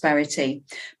and prosperity.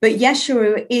 But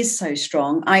Yeshua is so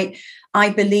strong. I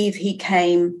believe he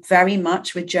came very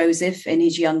much with Joseph in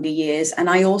his younger years. And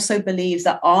I also believe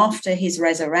that after his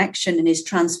resurrection and his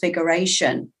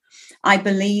transfiguration, I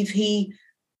believe he,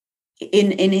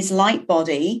 in his light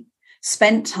body,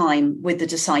 spent time with the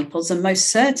disciples and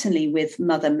most certainly with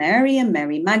Mother Mary and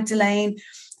Mary Magdalene.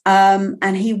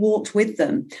 And he walked with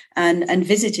them and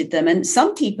visited them. And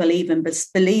some people even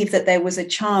believe that there was a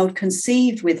child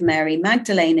conceived with Mary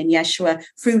Magdalene and Yeshua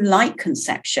through light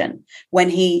conception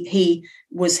when he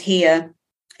was here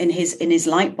in his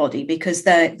light body, because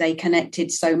they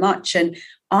connected so much. And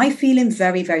I feel him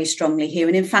very, very strongly here.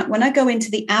 And in fact, when I go into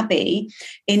the abbey,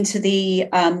 into the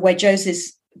where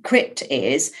Joseph's crypt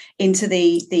is, into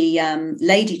the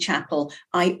Lady Chapel,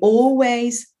 I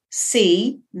always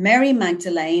see Mary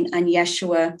Magdalene and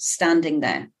Yeshua standing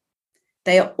there.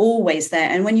 They are always there.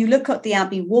 And when you look at the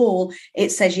abbey wall,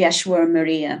 it says Yeshua and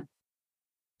Maria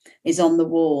is on the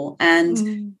wall.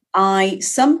 And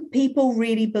some people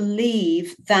really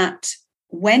believe that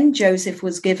when Joseph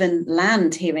was given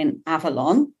land here in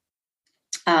Avalon,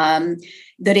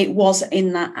 that it was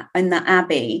in the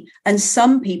abbey. And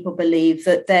some people believe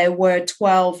that there were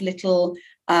 12 little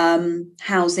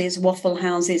houses, waffle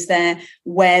houses there,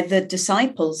 where the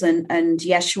disciples and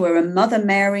Yeshua and Mother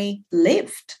Mary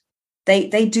lived.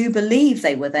 They do believe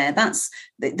they were there. That's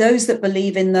those that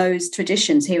believe in those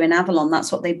traditions here in Avalon.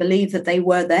 That's what they believe, that they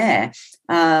were there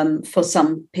for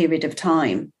some period of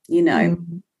time, you know.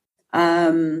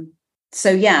 So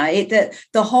yeah,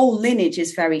 the whole lineage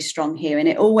is very strong here, and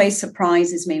it always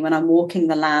surprises me when I'm walking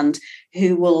the land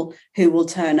who will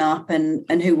turn up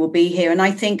and who will be here. And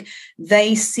I think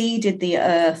they seeded the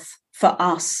earth for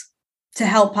us to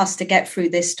help us to get through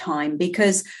this time,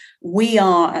 because we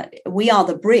are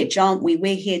the bridge, aren't we?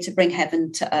 We're here to bring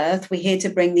heaven to earth. We're here to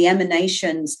bring the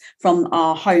emanations from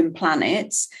our home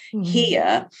planets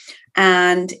here.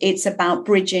 And it's about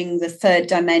bridging the third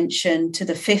dimension to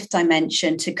the fifth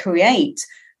dimension to create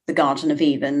the Garden of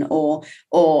Eden or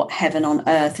heaven on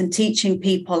earth, and teaching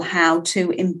people how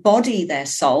to embody their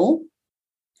soul.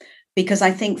 Because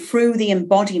I think through the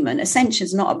embodiment, Ascension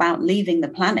is not about leaving the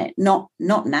planet, not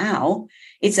now.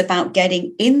 It's about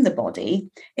getting in the body,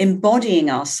 embodying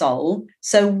our soul,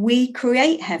 so we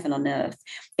create heaven on earth.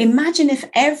 Imagine if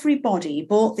everybody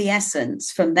brought the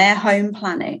essence from their home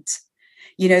planet,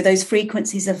 you know, those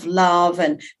frequencies of love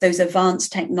and those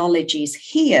advanced technologies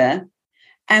here,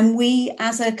 and we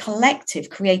as a collective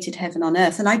created heaven on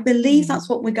earth. And I believe that's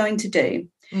what we're going to do.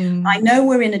 I know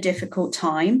we're in a difficult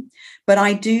time, but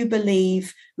I do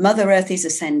believe Mother Earth is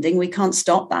ascending. We can't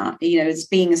stop that. You know, there's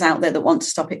beings out there that want to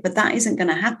stop it, but that isn't going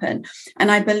to happen. And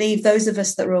I believe those of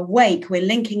us that are awake, we're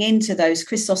linking into those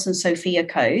Christos and Sophia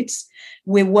codes.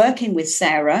 We're working with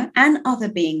Sarah and other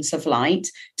beings of light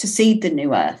to seed the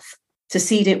new earth, to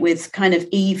seed it with kind of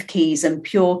Eve keys and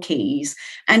pure keys.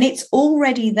 And it's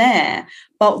already there,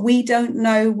 but we don't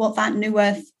know what that new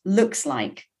earth looks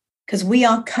like, because we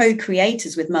are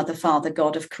co-creators with Mother, Father,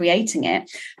 God of creating it.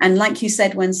 And like you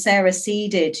said, when Sarah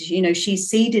seeded, you know, she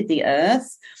seeded the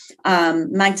earth,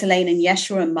 Magdalene and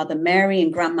Yeshua and Mother Mary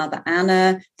and Grandmother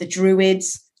Anna, the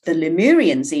Druids, the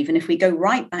Lemurians, even if we go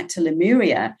right back to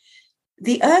Lemuria,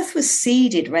 the earth was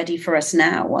seeded ready for us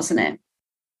now, wasn't it?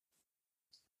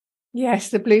 Yes,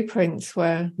 the blueprints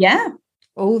were Yeah,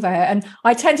 all there. And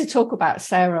I tend to talk about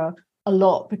Sarah a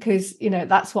lot because, you know,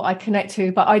 that's what I connect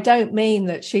to, but I don't mean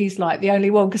that she's like the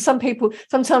only one, because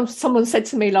sometimes someone said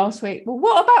to me last week, well,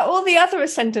 what about all the other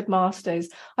ascended masters?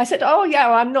 I said, oh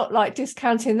yeah, I'm not like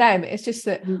discounting them, it's just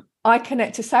that I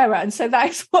connect to Sarah, and so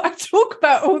that is what I talk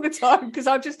about all the time, because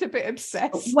I'm just a bit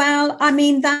obsessed. Well, I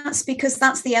mean, that's because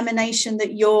that's the emanation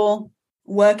that you're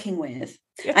working with.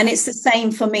 And it's the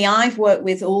same for me. I've worked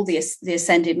with all the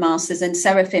ascended masters, and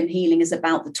Seraphim healing is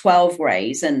about the 12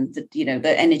 rays and the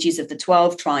energies of the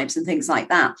 12 tribes and things like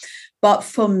that. But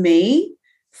for me,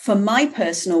 for my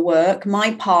personal work,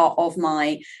 my part of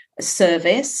my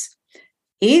service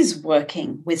is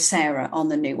working with Sarah on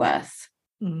the new earth,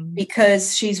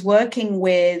 because she's working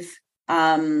with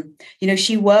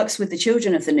she works with the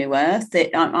children of the new earth.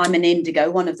 I'm an indigo,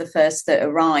 one of the first that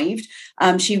arrived.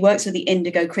 She works with the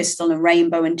indigo, crystal and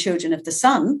rainbow and children of the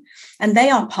sun. And they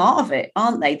are part of it,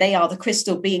 aren't they? They are the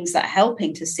crystal beings that are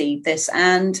helping to seed this.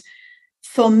 And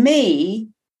for me,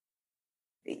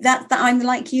 that I'm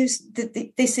like you,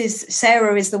 this is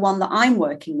Sarah is the one that I'm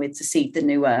working with to seed the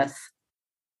new earth.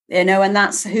 You know, and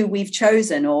that's who we've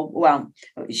chosen, or, well,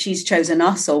 she's chosen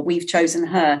us, or we've chosen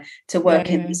her to work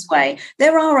in this way.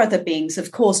 There are other beings,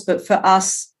 of course, but for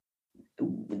us,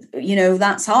 you know,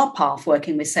 that's our path,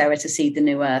 working with Sarah to seed the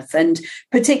new earth. And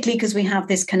particularly because we have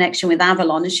this connection with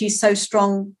Avalon, and she's so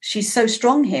strong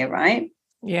here, right?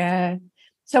 Yeah.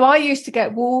 So I used to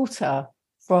get water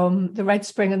from the red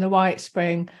spring and the white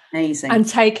spring. Amazing. And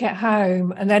take it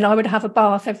home. And then I would have a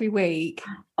bath every week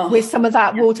with some of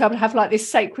that water. I would have like this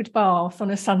sacred bath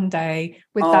on a Sunday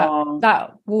with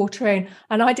that water in.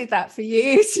 And I did that for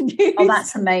years and years. Oh,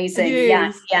 that's amazing.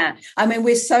 Years. Yeah. I mean,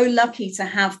 we're so lucky to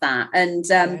have that. And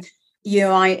you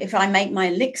know, if I make my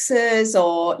elixirs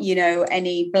or, you know,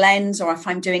 any blends, or if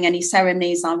I'm doing any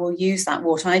ceremonies, I will use that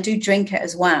water. I do drink it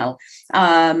as well.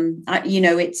 You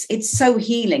know, it's so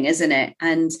healing, isn't it?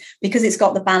 And because it's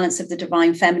got the balance of the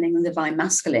divine feminine and the divine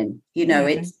masculine, you know,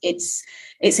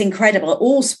 it's incredible.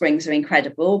 All springs are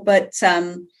incredible, but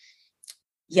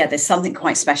there's something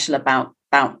quite special about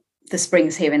the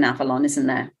springs here in Avalon, isn't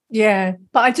there? Yeah,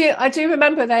 but I do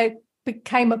remember there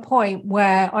became a point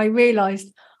where I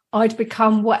realised I'd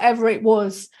become whatever it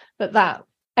was that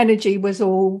energy was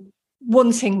all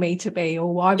wanting me to be,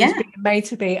 or I was being made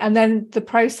to be. And then the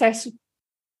process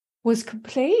was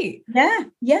complete. Yeah.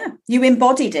 You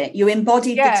embodied it. You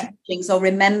embodied the teachings, or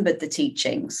remembered the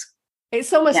teachings.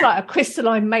 It's almost like a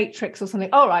crystalline matrix or something.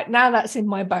 All right, now that's in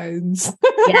my bones.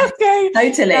 Yeah, okay,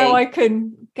 totally. Now I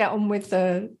can get on with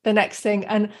the next thing.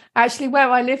 And actually, where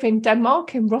I live in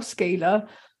Denmark, in Roskilde,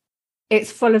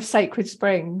 it's full of sacred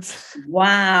springs.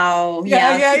 Wow.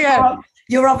 Yeah.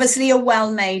 You're obviously a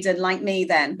well maiden like me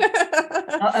then.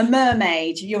 A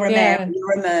mermaid. You're a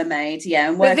mermaid. Yeah.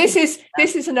 And but this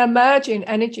is an emerging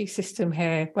energy system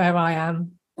here where I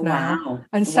am now. Wow.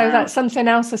 And so that's something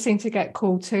else I seem to get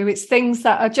called to. It's things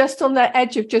that are just on the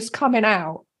edge of just coming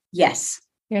out. Yes.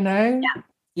 You know?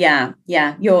 Yeah.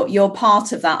 You're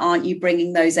part of that, aren't you?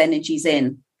 Bringing those energies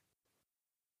in.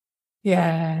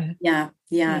 Yeah.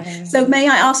 So may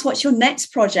I ask, what's your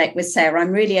next project with Sarah?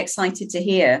 I'm really excited to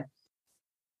hear.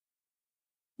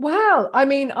 Well, I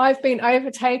mean, I've been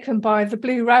overtaken by the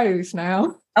blue rose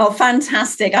now. Oh,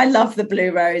 fantastic. I love the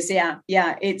blue rose. Yeah.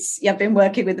 I've been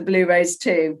working with the blue rose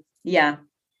too. Yeah.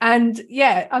 And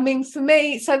I mean, for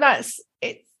me, so that's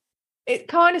it. It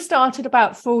kind of started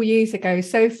about 4 years ago.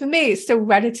 So for me, it's still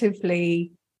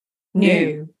relatively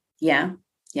new. Yeah.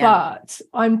 But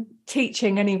I'm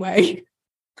teaching anyway.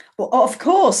 Well, of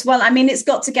course. Well, I mean, it's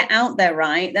got to get out there,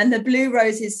 right? And the blue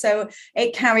rose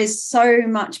it carries so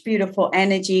much beautiful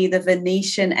energy, the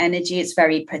Venetian energy. It's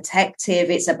very protective.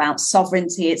 It's about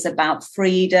sovereignty. It's about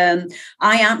freedom.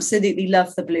 I absolutely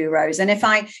love the blue rose. And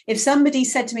if somebody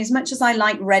said to me, as much as I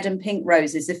like red and pink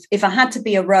roses, if I had to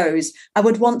be a rose, I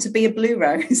would want to be a blue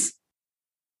rose.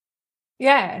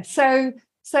 Yeah. So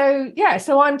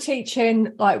I'm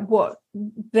teaching like what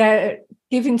they're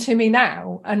giving to me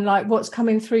now and like what's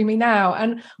coming through me now.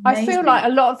 And amazing. I feel like a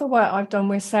lot of the work I've done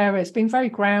with Sarah, it's been very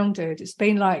grounded. It's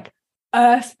been like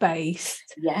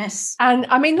earth-based. Yes. And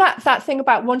I mean, that thing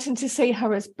about wanting to see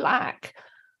her as black,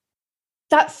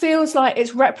 that feels like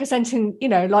it's representing, you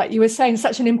know, like you were saying,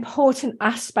 such an important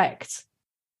aspect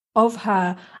of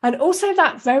her. And also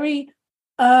that very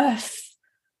earth,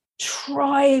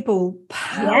 tribal,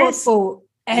 powerful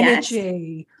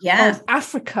energy of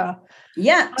Africa.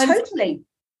 Yeah, totally.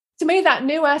 To me, that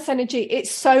new earth energy,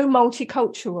 it's so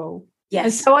multicultural. Yes.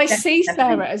 And so I see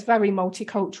Sarah as very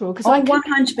multicultural because I can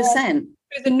 100%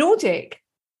 through the Nordic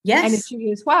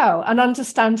energy as well and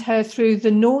understand her through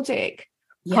the Nordic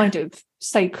kind of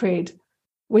sacred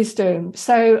wisdom.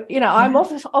 So, you know, I'm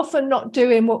often not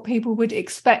doing what people would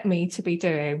expect me to be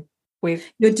doing.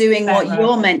 You're doing Sarah. What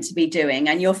you're meant to be doing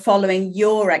and you're following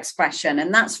your expression,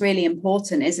 and that's really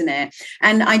important, isn't it?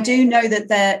 And I do know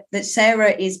that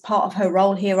Sarah is part of her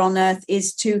role here on earth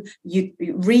is to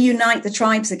reunite the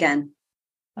tribes again.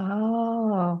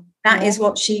 That is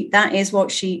what she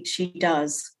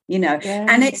does, you know.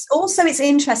 And it's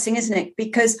interesting, isn't it?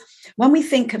 Because when we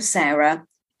think of Sarah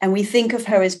and we think of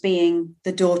her as being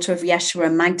the daughter of Yeshua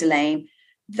and Magdalene,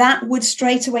 that would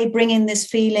straight away bring in this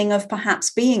feeling of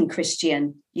perhaps being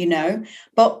Christian, you know,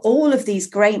 but all of these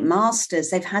great masters,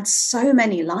 they've had so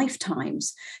many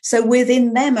lifetimes. So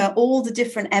within them are all the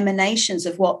different emanations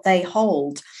of what they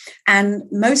hold. And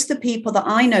most of the people that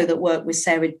I know that work with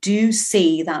Sarah do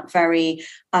see that very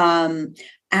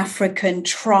African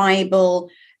tribal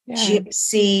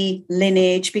gypsy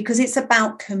lineage, because it's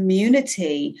about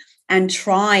community and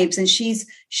tribes, and she's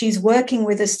working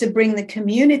with us to bring the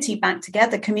community back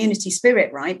together, community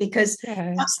spirit, right? Because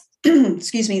that's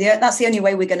excuse me, that's the only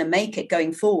way we're going to make it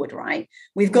going forward, right?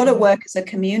 We've got to work as a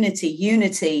community,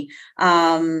 unity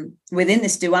within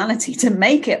this duality to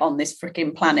make it on this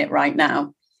freaking planet right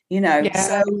now, you know.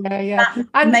 That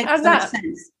makes so much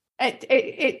sense.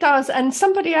 It does. And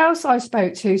somebody else I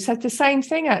spoke to said the same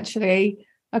thing actually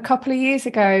a couple of years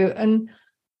ago, and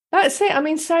that's it. I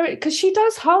mean, Sarah, because she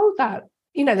does hold that,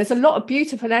 you know, there's a lot of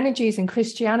beautiful energies in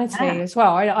Christianity as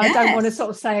well. I don't want to sort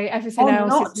of say everything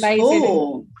else is amazing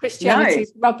and Christianity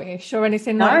is rubbish or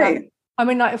anything like that. I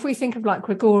mean, like if we think of like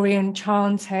Gregorian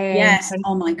chanting. Yes.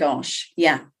 Oh my gosh.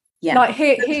 Yeah. Like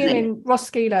here in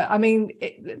Roskilde, I mean,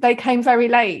 they came very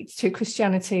late to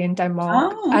Christianity in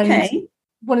Denmark. Oh, okay. And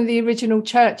one of the original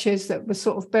churches that was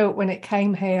sort of built when it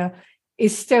came here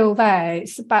is still there.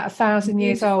 It's about 1,000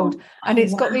 years old, and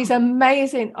it's got these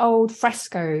amazing old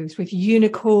frescoes with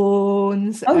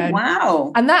unicorns.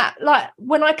 And that, like,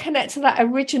 when I connect to that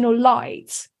original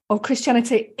light of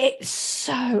Christianity, it's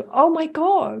so, oh my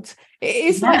God, it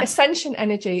is like ascension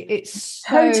energy. It's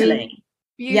so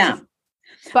beautiful.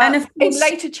 But and of course, in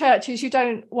later churches,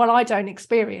 I don't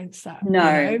experience that.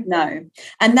 No.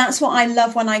 And that's what I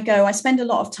love when I go. I spend a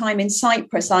lot of time in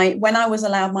Cyprus. When I was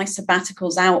allowed my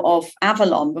sabbaticals out of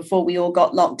Avalon before we all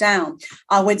got locked down,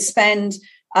 I would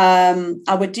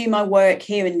do my work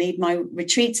here and lead my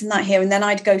retreats and that here. And then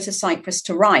I'd go to Cyprus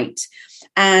to write.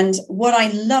 And what I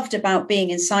loved about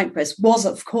being in Cyprus was,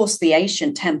 of course, the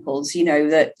ancient temples, you know,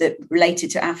 that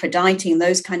related to Aphrodite and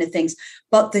those kind of things.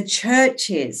 But the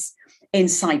churches in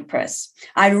Cyprus,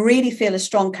 I really feel a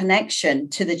strong connection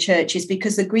to the churches,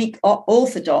 because the Greek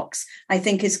Orthodox, I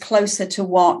think, is closer to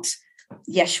what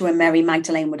Yeshua and Mary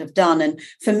Magdalene would have done. And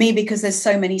for me, because there's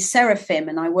so many seraphim,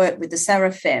 and I work with the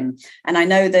seraphim, and I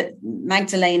know that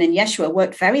Magdalene and Yeshua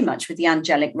worked very much with the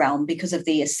angelic realm because of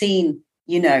the Essene,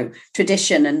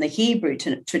 tradition and the Hebrew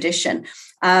tradition.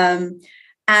 And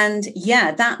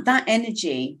yeah, that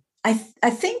energy, I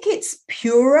think it's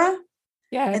purer.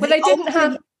 Yeah, but they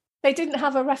didn't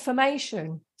have a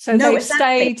reformation, so no, they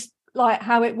exactly. stayed like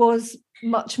how it was,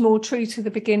 much more true to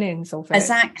the beginnings of it.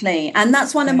 Exactly. And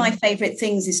that's one of my favorite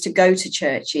things, is to go to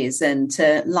churches and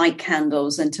to light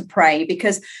candles and to pray,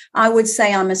 because I would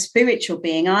say I'm a spiritual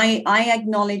being. I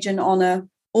acknowledge and honor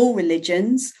all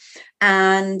religions,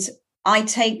 and I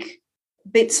take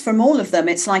bits from all of them.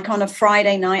 It's like on a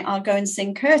Friday night, I'll go and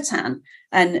sing kirtan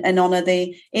and honor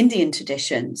the Indian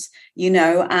traditions,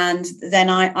 and then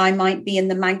I might be in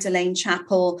the Magdalene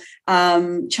Chapel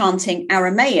chanting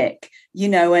Aramaic,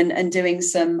 and doing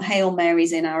some Hail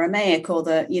Marys in Aramaic, or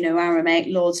the, Aramaic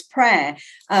Lord's Prayer.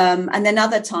 And then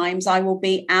other times I will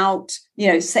be out,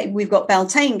 say we've got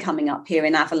Beltane coming up here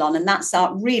in Avalon, and that's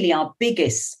our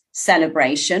biggest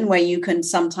celebration, where you can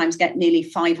sometimes get nearly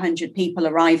 500 people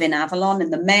arrive in Avalon,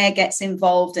 and the mayor gets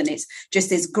involved, and it's just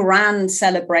this grand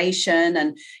celebration,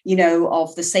 and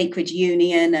of the sacred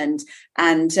union, and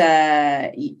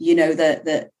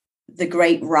the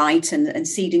great rite, and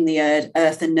seeding the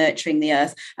earth and nurturing the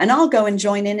earth. And I'll go and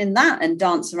join in that and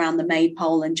dance around the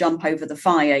maypole and jump over the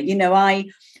fire.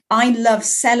 I love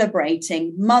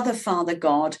celebrating Mother, Father,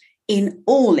 God in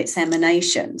all its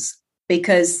emanations,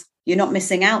 because you're not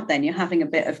missing out then. You're having a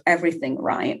bit of everything,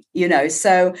 right?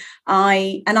 So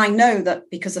I know that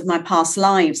because of my past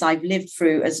lives, I've lived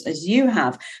through, as you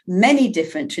have, many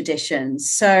different traditions.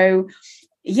 So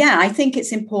yeah, I think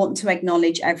it's important to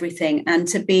acknowledge everything, and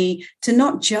to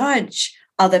not judge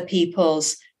other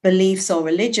people's beliefs or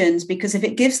religions, because if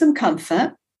it gives them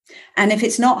comfort and if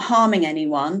it's not harming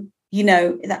anyone,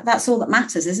 that's all that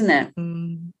matters, isn't it?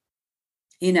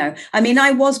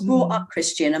 I was brought up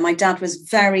Christian, and my dad was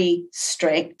very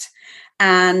strict,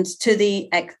 and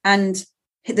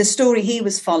the story he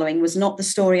was following was not the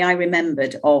story I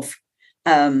remembered of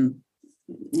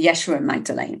Yeshua and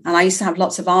Magdalene. And I used to have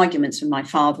lots of arguments with my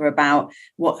father about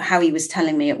how he was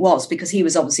telling me it was, because he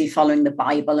was obviously following the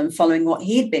Bible and following what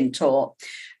he'd been taught.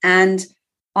 And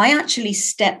I actually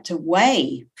stepped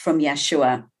away from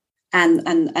Yeshua and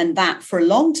that for a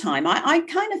long time. I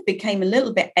kind of became a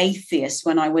little bit atheist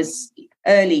when I was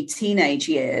early teenage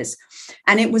years.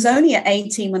 And it was only at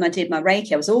 18 when I did my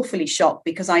Reiki. I was awfully shocked,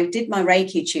 because I did my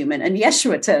Reiki attunement and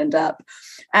Yeshua turned up.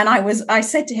 And I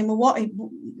said to him, well,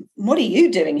 what are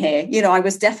you doing here? I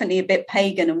was definitely a bit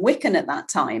pagan and Wiccan at that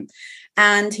time.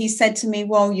 And he said to me,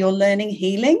 well, you're learning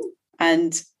healing.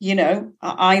 And,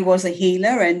 I was a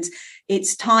healer, and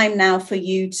it's time now for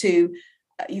you to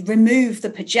remove the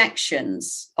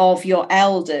projections of your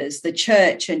elders, the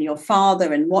church and your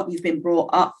father, and what you've been brought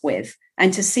up with,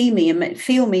 and to see me and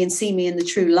feel me and see me in the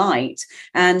true light.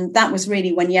 And that was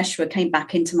really when Yeshua came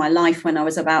back into my life when I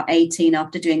was about 18,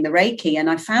 after doing the Reiki, and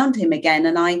I found him again,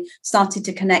 and I started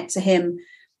to connect to him,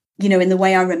 in the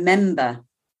way I remember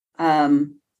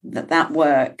that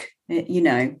work,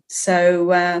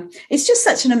 So it's just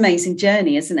such an amazing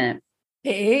journey, isn't it?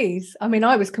 It is.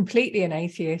 I was completely an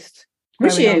atheist.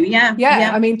 Was you?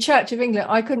 Yeah. Church of England,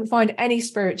 I couldn't find any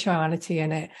spirituality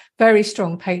in it. Very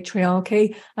strong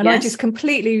patriarchy. And I just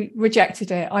completely rejected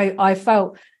it. I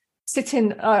felt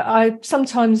I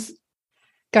sometimes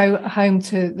go home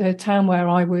to the town where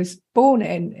I was born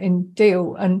in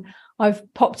Deal, and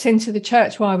I've popped into the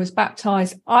church where I was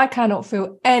baptized. I cannot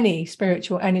feel any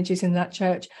spiritual energies in that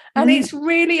church. And it's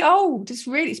really old. It's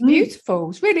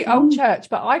beautiful. It's really old church,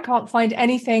 but I can't find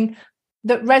anything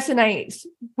that resonates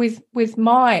with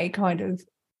my kind of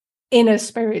inner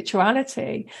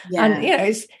spirituality.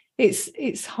 And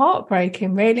it's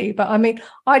heartbreaking, really. But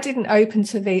I didn't open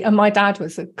to and my dad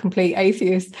was a complete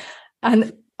atheist,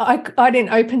 and I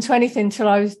didn't open to anything until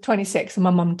I was 26 and my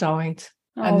mum died.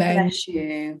 And then bless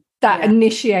you. That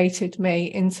initiated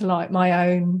me into like my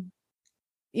own,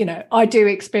 I do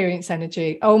experience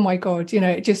energy. Oh my God,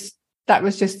 that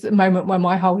was just the moment when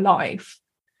my whole life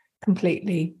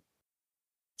completely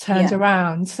turned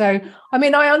around. So,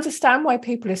 I understand why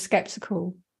people are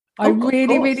skeptical. I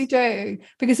really do.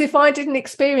 Because if I didn't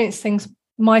experience things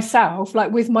myself,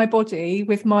 like with my body,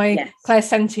 with my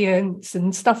clairsentience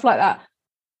and stuff like that,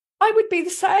 I would be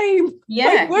the same.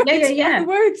 I would.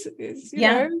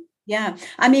 Yeah.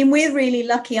 We're really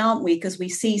lucky, aren't we? Because we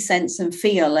see, sense and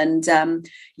feel. And,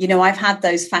 I've had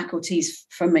those faculties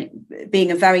from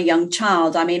being a very young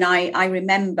child. I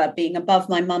remember being above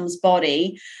my mum's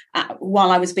body while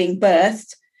I was being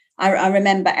birthed. I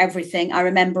remember everything. I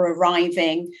remember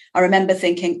arriving. I remember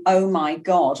thinking, oh my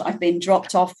God, I've been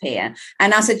dropped off here.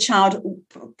 And as a child,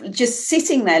 just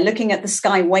sitting there looking at the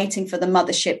sky, waiting for the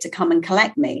mothership to come and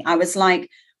collect me, I was like,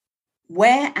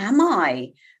 where am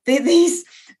I? These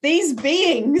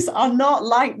beings are not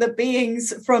like the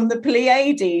beings from the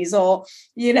Pleiades or,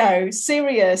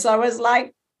 Sirius. I was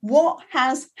like, what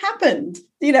has happened?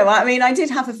 I mean, I did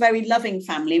have a very loving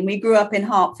family, and we grew up in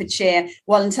Hertfordshire,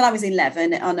 well, until I was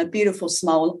 11, on a beautiful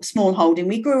small holding.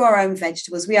 We grew our own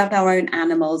vegetables. We had our own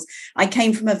animals. I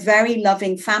came from a very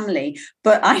loving family,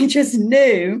 but I just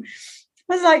knew,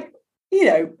 I was like,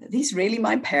 are these really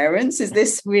my parents? Is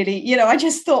this really, I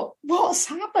just thought, what's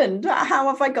happened? How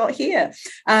have I got here?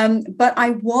 But I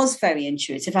was very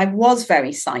intuitive. I was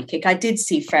very psychic. I did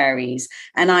see fairies,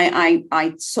 and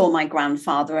I saw my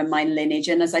grandfather and my lineage.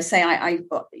 And as I say,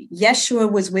 Yeshua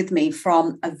was with me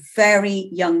from a very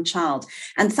young child.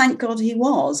 And thank God he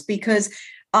was, because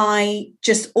I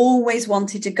just always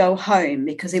wanted to go home,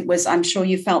 because it was, I'm sure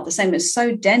you felt the same. It was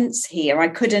so dense here.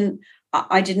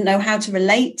 I didn't know how to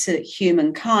relate to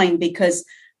humankind, because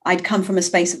I'd come from a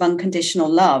space of unconditional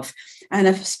love and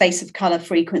a space of color,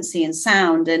 frequency, and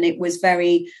sound. And it was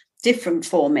very different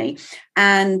for me.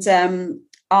 And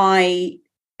I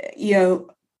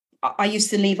used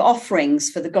to leave offerings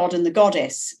for the god and the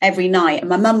goddess every night. And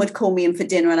my mum would call me in for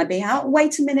dinner, and I'd be out,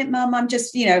 wait a minute, mum, I'm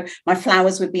just, my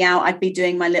flowers would be out. I'd be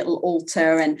doing my little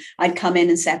altar, and I'd come in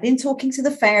and say, I've been talking to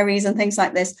the fairies and things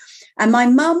like this. And my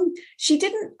mum, she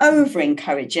didn't over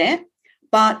encourage it,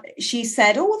 but she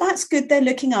said, oh, that's good, they're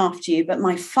looking after you. But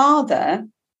my father,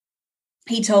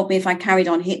 he told me if I carried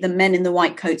on, the men in the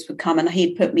white coats would come and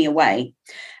he'd put me away.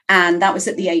 And that was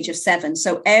at the age of 7.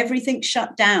 So everything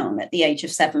shut down at the age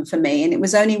of 7 for me. And it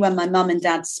was only when my mum and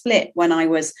dad split, when I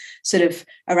was sort of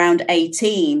around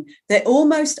 18, that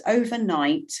almost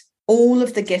overnight, all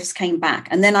of the gifts came back.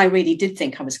 And then I really did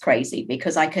think I was crazy,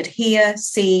 because I could hear,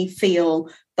 see, feel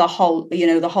the whole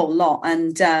lot.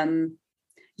 And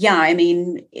I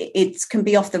mean, it can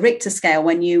be off the Richter scale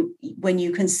when you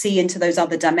can see into those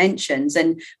other dimensions,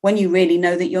 and when you really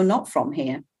know that you're not from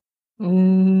here.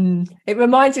 It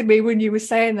reminded me, when you were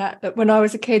saying that when I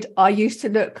was a kid, I used to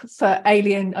look for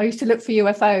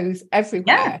UFOs everywhere.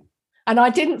 Yeah. And I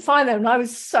didn't find them, and I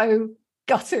was so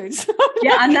gutted.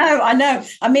 Yeah, I know.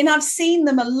 I mean, I've seen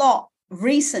them a lot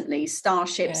recently,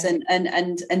 starships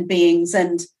and beings.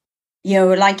 And,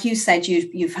 like you said,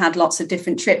 you've had lots of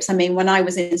different trips. I mean, when I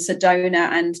was in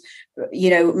Sedona and,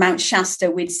 Mount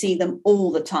Shasta, we'd see them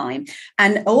all the time.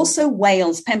 And also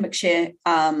Wales, Pembrokeshire,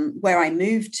 where I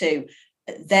moved to,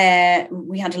 there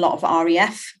we had a lot of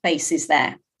RAF bases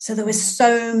there. So there was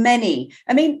so many.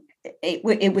 I mean,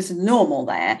 it was normal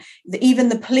there. Even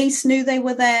the police knew they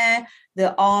were there.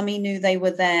 The army knew they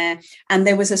were there. And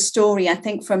there was a story, I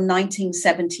think, from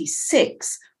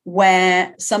 1976,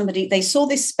 where they saw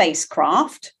this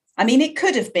spacecraft. I mean, it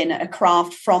could have been a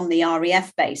craft from the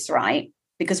RAF base, right?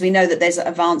 Because we know that there's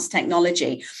advanced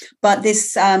technology. But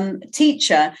this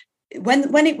teacher,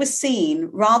 when it was seen,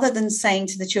 rather than saying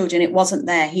to the children it wasn't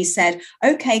there, he said,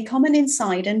 okay, come on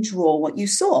inside and draw what you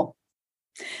saw.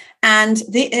 And,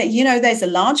 there's a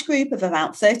large group of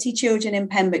about 30 children in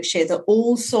Pembrokeshire that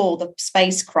all saw the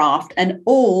spacecraft and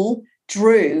all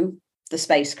drew the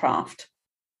spacecraft,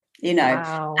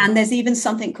 Wow. And there's even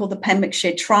something called the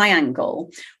Pembrokeshire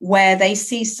Triangle, where they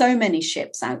see so many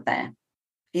ships out there,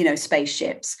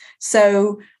 spaceships.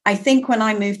 So I think when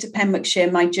I moved to Pembrokeshire,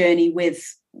 my journey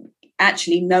with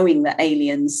actually knowing that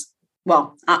aliens,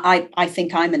 well, I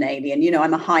think I'm an alien,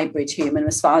 I'm a hybrid human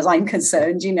as far as I'm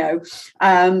concerned,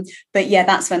 but yeah,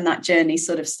 that's when that journey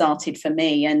sort of started for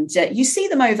me. And you see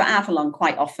them over Avalon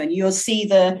quite often. You'll see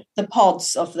the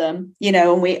pods of them,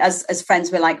 and we as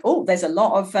friends, we're like, oh, there's a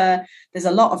lot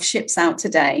of ships out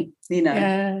today,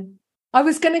 Yeah. I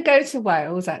was going to go to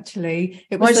Wales, actually.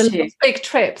 It was a big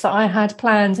trip that I had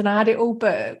planned, and I had it all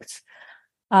booked.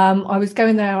 I was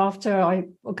going there after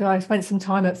I spent some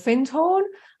time at Findhorn.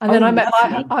 And then I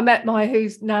met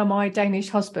who's now my Danish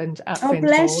husband at Findhorn. Oh,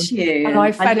 bless you! And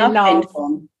I fell in love.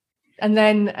 Findhorn. And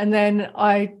then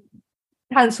I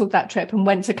cancelled that trip and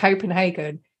went to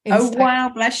Copenhagen instead. Oh wow,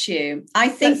 bless you! I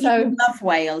think you would love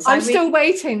Wales. I'm still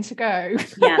waiting to go.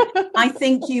 Yeah, I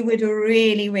think you would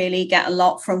really, really get a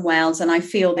lot from Wales, and I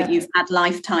feel that you've had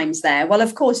lifetimes there. Well,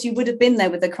 of course, you would have been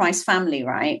there with the Christ family,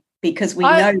 right? Because we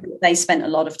know that they spent a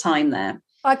lot of time there.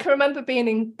 I can remember being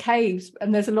in caves,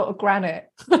 and there's a lot of granite.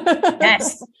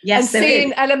 Yes, and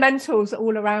seeing elementals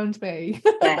all around me.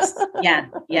 Yes,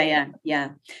 yeah.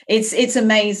 It's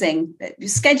amazing.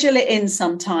 Schedule it in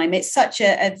sometime. It's such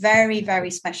a very,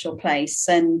 very special place.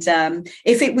 And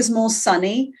if it was more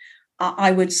sunny,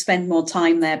 I would spend more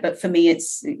time there, but for me,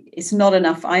 it's not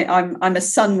enough. I'm a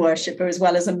sun worshipper as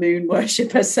well as a moon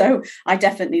worshipper, so I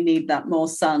definitely need that more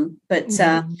sun. But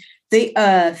the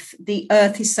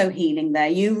earth is so healing there.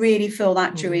 You really feel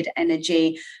that druid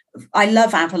energy. I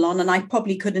love Avalon, and I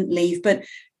probably couldn't leave, but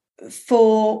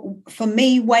for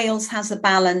me, Wales has a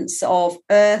balance of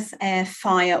earth, air,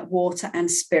 fire, water, and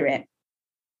spirit.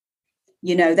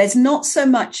 You know, there's not so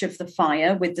much of the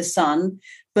fire with the sun,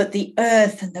 but the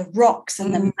earth and the rocks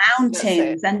and the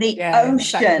mountains and the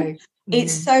ocean. Exactly.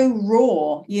 It's so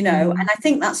raw, you know, and I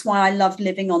think that's why I loved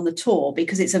living on the tour,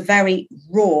 because it's a very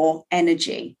raw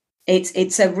energy.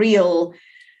 It's a real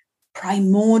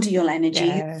primordial energy.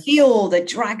 You feel the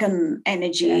dragon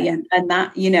energy and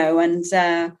that, you know, and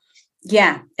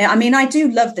I mean, I do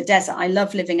love the desert. I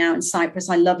love living out in Cyprus.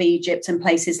 I love Egypt and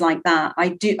places like that.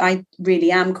 I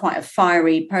really am quite a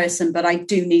fiery person, but I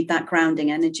do need that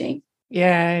grounding energy.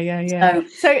 Yeah.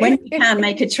 So when you can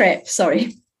make a trip,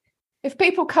 sorry. If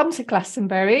people come to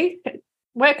Glastonbury,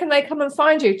 where can they come and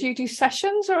find you? Do you do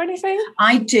sessions or anything?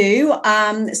 I do.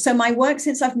 So my work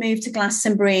since I've moved to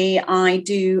Glastonbury, I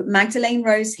do Magdalene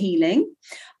Rose healing.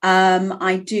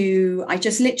 I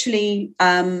just literally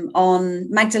on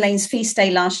Magdalene's feast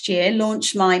day last year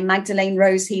launched my Magdalene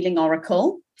Rose Healing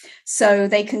Oracle. So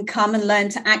they can come and learn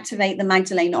to activate the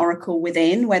Magdalene Oracle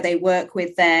within, where they work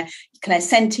with their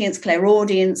clairsentience,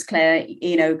 clairaudience,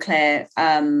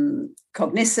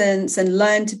 cognizance, and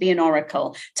learn to be an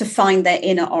oracle, to find their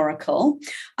inner oracle.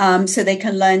 So they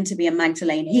can learn to be a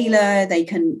Magdalene healer, they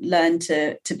can learn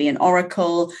to be an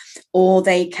oracle, or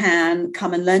they can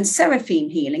come and learn seraphim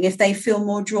healing if they feel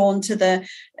more drawn to the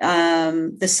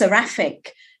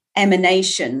seraphic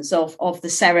emanations of the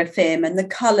seraphim and the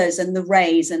colors and the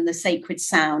rays and the sacred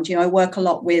sound. You know, I work a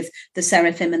lot with the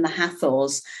seraphim and the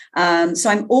hathors. So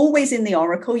I'm always in the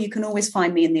oracle. You can always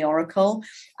find me in the oracle.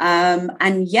 And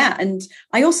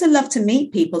I also love to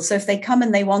meet people. So if they come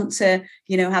and they want to,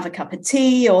 you know, have a cup of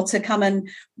tea, or to come and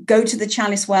go to the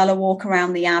Chalice Well or walk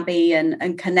around the Abbey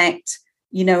and connect,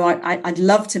 you know, I'd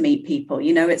love to meet people.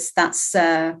 You know,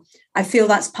 I feel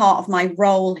that's part of my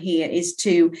role here, is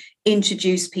to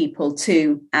introduce people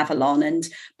to Avalon. And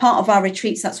part of our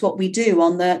retreats, that's what we do.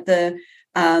 On the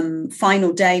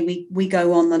final day, we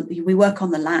work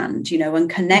on the land, you know, and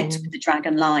connect with the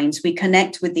dragon lines. We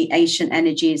connect with the ancient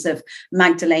energies of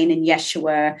Magdalene and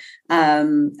Yeshua,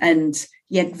 and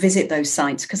visit those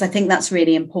sites, because I think that's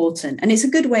really important. And it's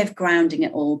a good way of grounding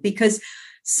it all, because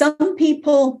some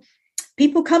people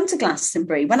come to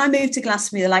Glastonbury. When I moved to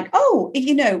Glastonbury, they're like, oh,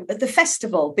 you know, the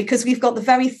festival, because we've got the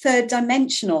very third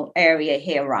dimensional area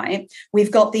here, right? We've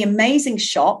got the amazing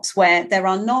shops where there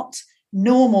are not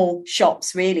normal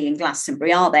shops really in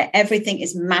Glastonbury, are there? Everything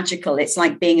is magical. It's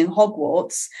like being in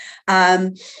Hogwarts.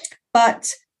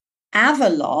 But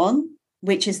Avalon,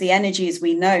 which is the energy as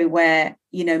we know, where,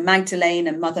 you know, Magdalene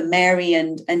and Mother Mary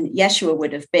and Yeshua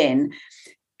would have been,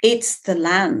 it's the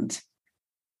land.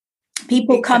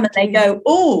 People come and they go,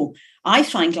 oh, I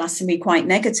find Glastonbury quite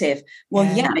negative. Well,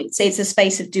 it's a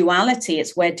space of duality.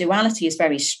 It's where duality is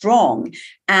very strong.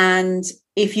 And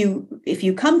if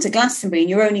you come to Glastonbury and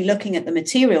you're only looking at the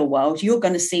material world, you're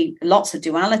going to see lots of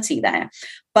duality there.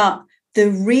 But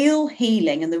the real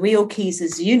healing and the real keys,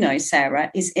 as you know, Sarah,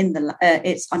 is in the.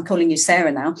 I'm calling you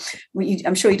Sarah now.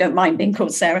 I'm sure you don't mind being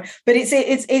called Sarah, but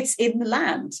it's in the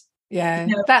land. Yeah,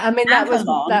 you know,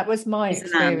 that was my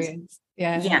experience.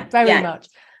 Yeah, very much.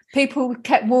 People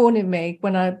kept warning me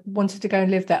when I wanted to go and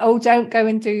live there. Oh, don't go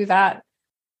and do that.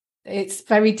 It's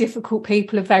very difficult.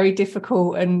 People are very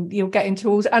difficult, and you'll get into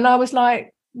all. And I was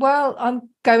like, well, I'm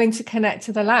going to connect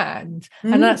to the land.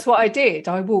 And that's what I did.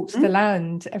 I walked the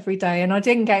land every day, and I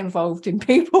didn't get involved in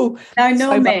people. I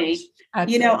know me.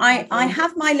 You know, I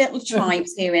have my little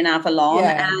tribes here in Avalon,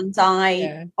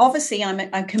 and obviously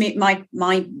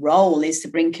my role is to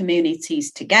bring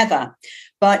communities together.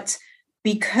 But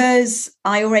because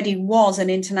I already was an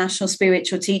international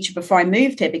spiritual teacher before I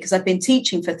moved here, because I've been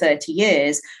teaching for 30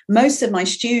 years, most of my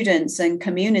students and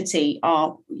community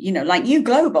are, you know, like you,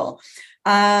 global.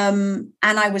 And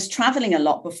I was traveling a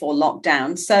lot before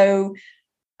lockdown. So,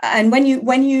 and when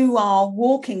you are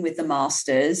walking with the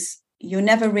masters, you're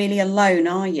never really alone,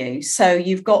 are you? So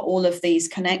you've got all of these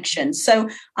connections. So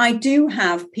I do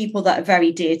have people that are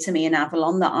very dear to me in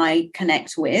Avalon that I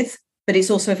connect with, but it's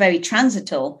also a very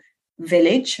transital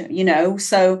village, you know,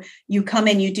 so you come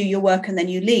in, you do your work, and then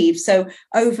you leave. So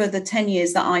over the 10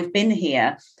 years that I've been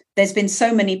here, there's been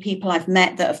so many people I've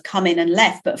met that have come in and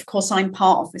left, but of course I'm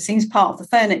part of the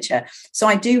furniture. So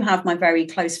I do have my very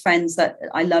close friends that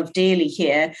I love dearly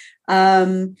here.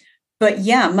 But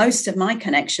yeah, most of my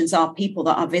connections are people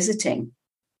that are visiting.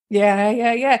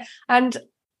 Yeah. And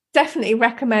definitely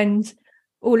recommend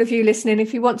all of you listening,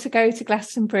 if you want to go to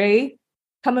Glastonbury,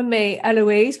 come and meet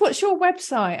Eloise. What's your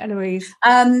website, Eloise?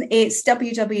 It's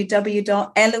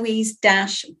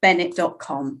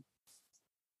www.eloise-bennett.com.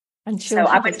 And she'll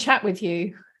have a chat with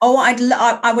you. Oh,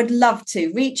 I would love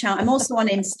to reach out. I'm also on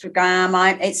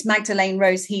Instagram. It's Magdalene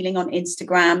Rose Healing on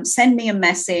Instagram. Send me a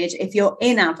message if you're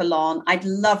in Avalon. I'd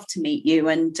love to meet you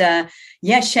and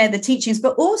share the teachings,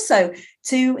 but also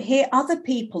to hear other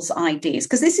people's ideas,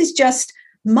 because this is just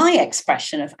my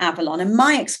expression of Avalon and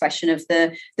my expression of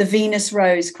the Venus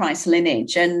Rose Christ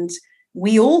lineage, and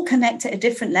we all connect at a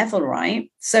different level,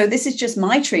 right? So this is just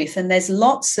my truth, and there's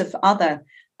lots of other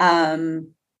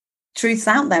truths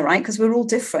out there, right? Because we're all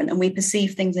different and we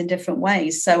perceive things in different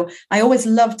ways. So I always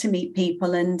love to meet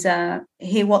people and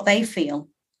hear what they feel.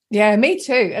 Yeah, me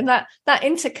too. And that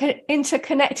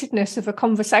interconnectedness of a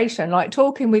conversation, like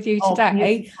talking with you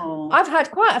today, beautiful. I've had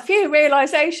quite a few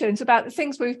realizations about the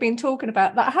things we've been talking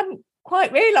about that I hadn't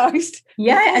quite realized.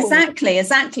 Yeah, exactly.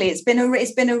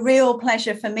 It's been a real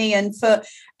pleasure for me, and for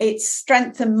it's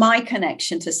strengthened my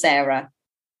connection to Sarah.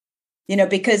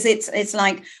 Because it's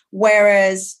like,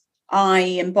 whereas I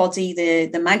embody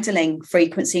the Magdalene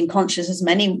frequency and consciousness, as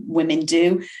many women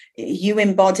do, you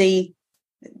embody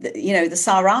the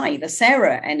Sarai, the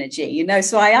Sarah energy,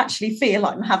 so I actually feel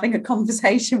like I'm having a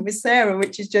conversation with Sarah,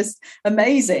 which is just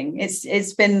amazing. It's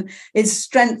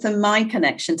strengthened my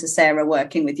connection to Sarah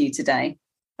working with you today.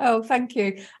 Oh, thank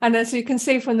you. And as you can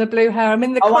see from the blue hair, I'm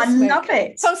in the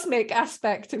cosmic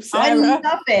aspect of Sarah. I love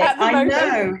it. I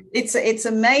know. It's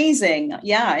amazing.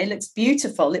 Yeah, it looks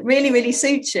beautiful. It really, really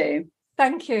suits you.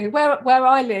 Thank you. Where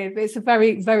I live, it's a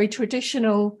very, very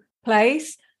traditional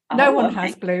place. No one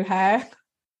has blue hair.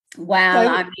 Well, so,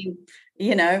 I mean,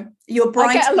 you're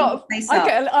bright. I get a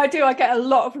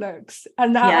lot of looks,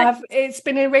 and it's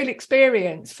been a real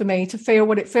experience for me to feel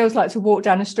what it feels like to walk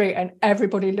down the street and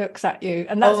everybody looks at you.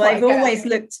 And that's what I've always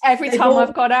looked every time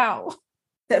I've gone out.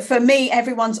 That for me,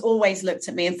 everyone's always looked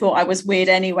at me and thought I was weird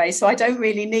anyway. So I don't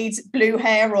really need blue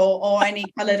hair or any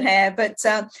coloured hair. But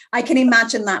I can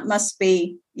imagine that must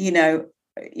be,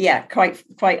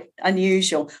 quite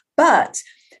unusual. But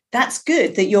that's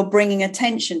good that you're bringing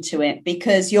attention to it,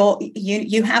 because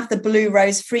you have the blue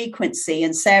rose frequency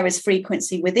and Sarah's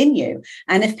frequency within you.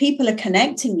 And if people are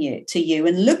connecting to you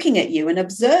and looking at you and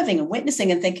observing and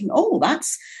witnessing and thinking, oh,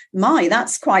 that's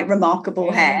quite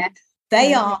remarkable hair,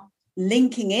 they are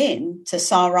linking in to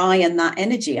Sarai and that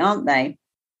energy, aren't they?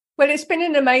 Well, it's been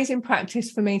an amazing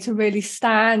practice for me to really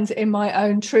stand in my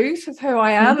own truth of who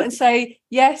I am and say,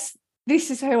 yes,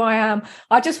 this is who I am.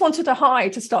 I just wanted to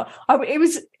hide to start. It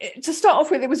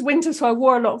was winter, so I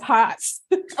wore a lot of hats.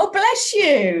 Oh, bless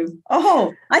you.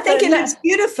 Oh, I think it looks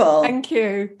beautiful. Thank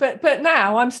you. But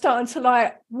now I'm starting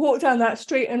to walk down that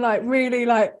street and really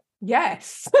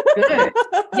yes. Good.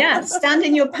 Yeah, stand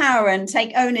in your power and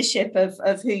take ownership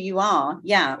of who you are.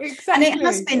 Yeah, exactly. And it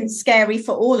has been scary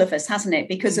for all of us, hasn't it?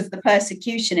 Because of the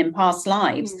persecution in past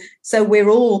lives. So we're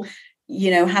all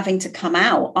having to come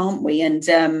out, aren't we? And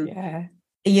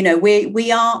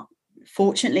we are,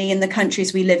 fortunately, in the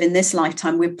countries we live in this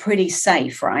lifetime, we're pretty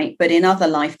safe, right? But in other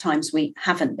lifetimes we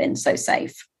haven't been so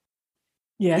safe.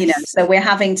 Yes. So we're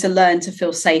having to learn to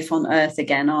feel safe on earth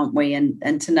again, aren't we?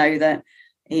 And to know that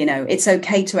it's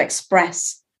okay to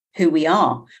express who we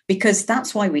are, because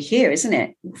that's why we're here, isn't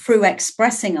it? Through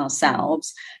expressing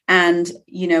ourselves and,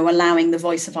 allowing the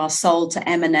voice of our soul to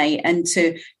emanate and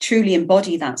to truly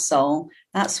embody that soul.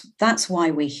 That's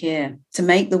why we're here, to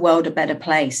make the world a better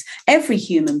place. Every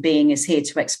human being is here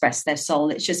to express their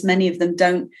soul. It's just many of them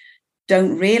don't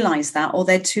realize that, or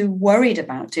they're too worried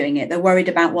about doing it. They're worried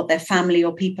about what their family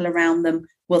or people around them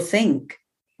will think.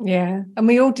 Yeah, and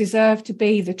we all deserve to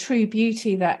be the true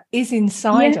beauty that is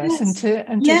inside us, and to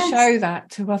show that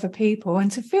to other people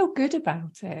and to feel good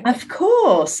about it. Of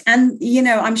course. And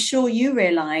I'm sure you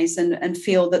realize and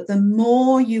feel that the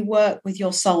more you work with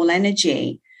your soul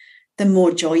energy, the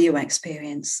more joy you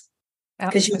experience,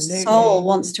 because your soul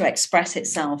wants to express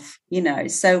itself.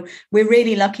 So we're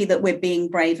really lucky that we're being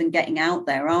brave and getting out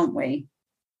there, aren't we?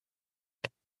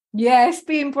 Yes,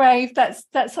 being brave, that's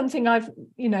something I've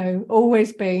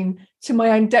always been, to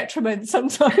my own detriment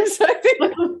sometimes.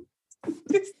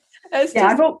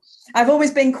 I've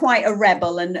always been quite a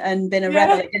rebel and been a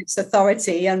rebel against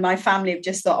authority, and my family have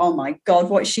just thought, oh my God,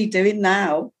 what's she doing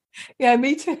now? Yeah,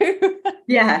 me too.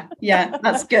 yeah,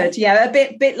 that's good. Yeah,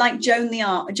 a bit like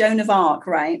Joan of Arc,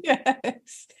 right?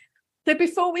 Yes. So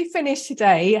before we finish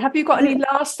today, have you got any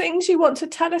last things you want to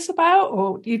tell us about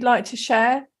or you'd like to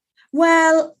share?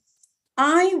 Well,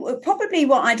 Probably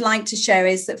what I'd like to share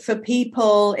is that for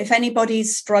people, if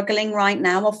anybody's struggling right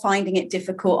now or finding it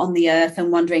difficult on the earth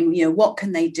and wondering, what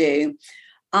can they do?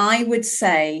 I would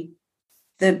say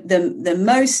the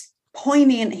most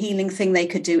poignant healing thing they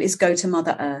could do is go to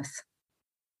Mother Earth.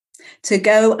 To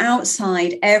go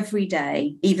outside every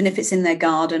day, even if it's in their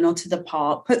garden or to the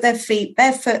park, put their feet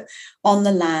barefoot on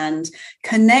the land,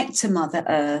 connect to Mother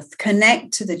Earth,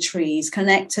 connect to the trees,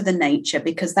 connect to the nature,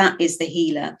 because that is the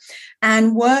healer,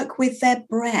 and work with their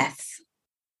breath,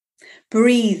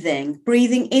 breathing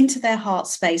into their heart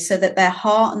space so that their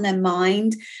heart and their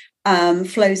mind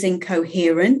flows in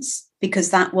coherence,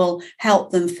 because that will help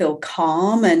them feel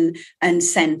calm and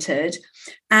centered,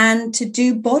 and to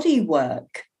do body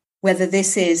work. Whether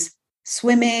this is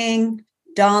swimming,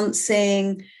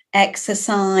 dancing,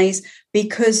 exercise,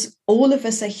 because all of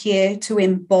us are here to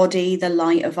embody the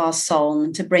light of our soul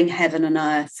and to bring heaven and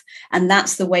earth. And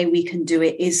that's the way we can do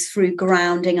it, is through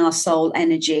grounding our soul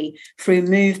energy, through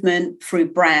movement,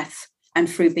 through breath, and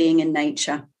through being in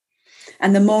nature.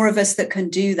 And the more of us that can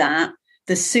do that,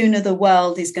 the sooner the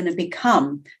world is going to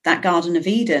become that Garden of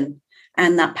Eden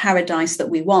and that paradise that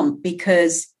we want,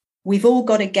 because we've all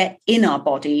got to get in our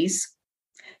bodies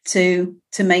to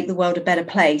make the world a better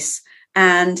place.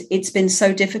 And it's been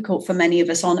so difficult for many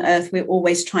of us on earth. We're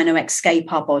always trying to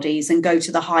escape our bodies and go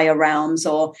to the higher realms,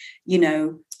 or,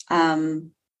 numb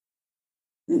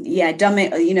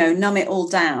it all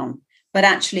down. But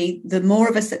actually, the more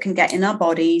of us that can get in our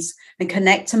bodies and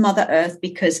connect to Mother Earth,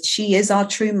 because she is our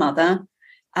true mother,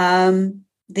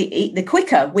 the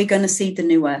quicker we're going to see the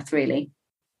new earth, really.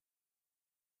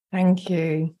 Thank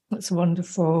you. That's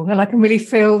wonderful. And I can really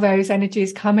feel those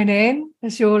energies coming in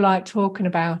as you're like talking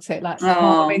about it, like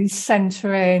calming,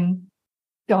 centering,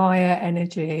 Gaia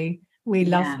energy. We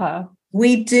love her.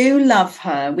 We do love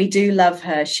her. We do love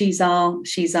her. She's our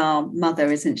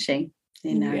mother, isn't she?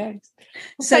 Yes.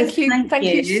 Well, so thank you.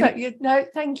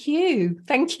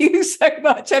 Thank you so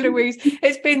much, Eloise.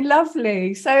 It's been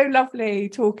lovely, so lovely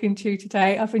talking to you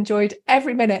today. I've enjoyed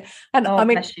every minute, and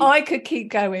I could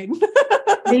keep going.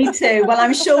 Me too. Well,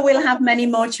 I'm sure we'll have many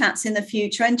more chats in the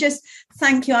future. And just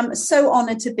thank you. I'm so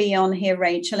honoured to be on here,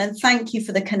 Rachel, and thank you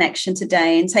for the connection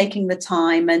today and taking the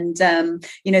time. And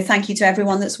thank you to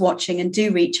everyone that's watching. And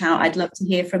do reach out. I'd love to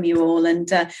hear from you all. And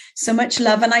so much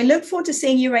love. And I look forward to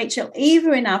seeing you, Rachel,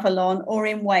 either in Avalon or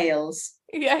in Wales.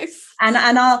 Yes. And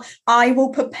I will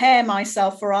prepare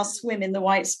myself for our swim in the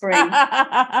White Spring.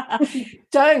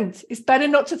 Don't. It's better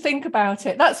not to think about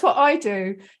it. That's what I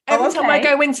do. Every time I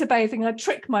go winter bathing, I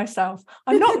trick myself.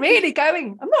 I'm not really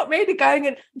going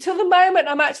until the moment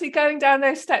I'm actually going down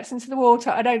those steps into the water.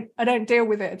 I don't deal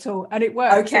with it at all. And it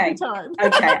works every time.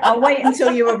 Okay. I'll wait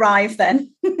until you arrive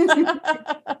then.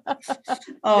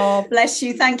 Oh, bless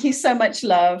you. Thank you so much,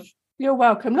 love. You're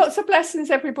welcome. Lots of blessings,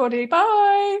 everybody.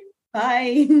 Bye.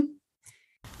 Bye.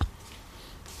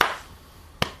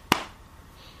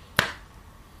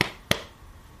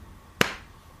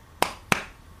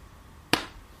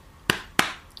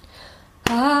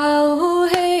 Au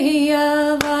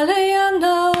heia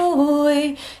valeana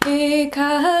oe e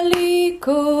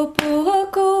kahaliko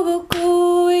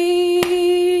puakukui.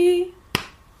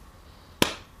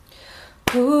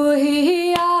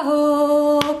 Puhi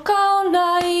ao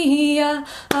kaunaia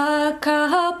a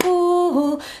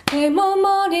kahapu ke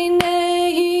momori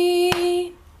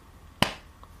nei.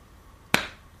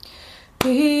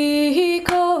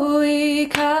 Piko I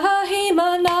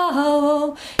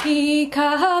kahimanao I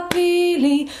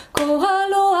kahapili ko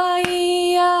haloa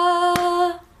ia.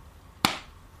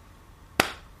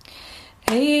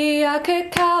 Hea ke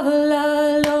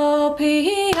kaula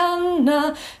lopi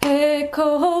ana e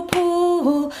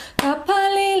kopu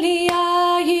kapalili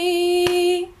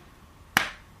ai.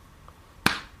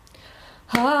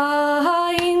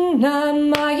 Haina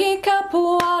mai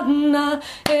kapuana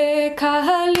e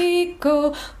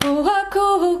kahaliko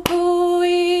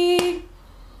puakukui.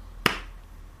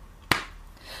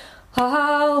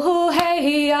 Au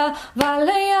heia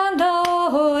valeana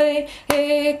oe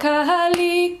e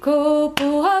kahaliko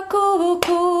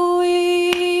puakukui.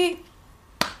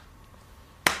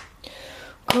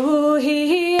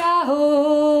 Kuhi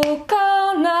au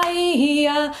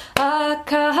kaunaia a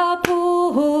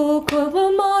kahapu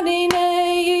kumoni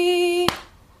nei.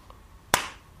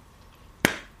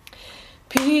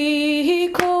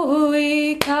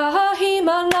 Pikui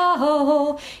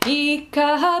kahimanao I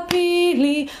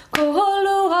kahapili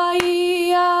koholua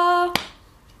ia.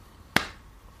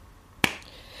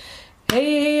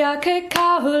 Hea ke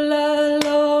kaula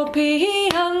lopi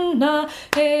ana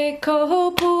e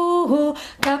kopu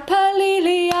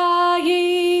kapalili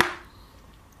ai.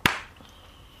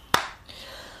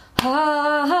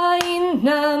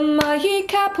 Haina mai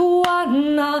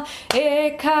kapuana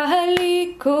e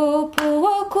kaliko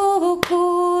pua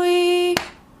kukui.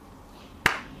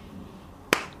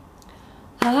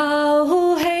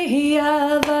 Au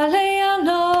heia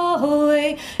valeano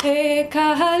e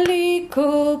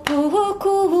kaliko pua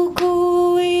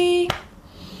kukui.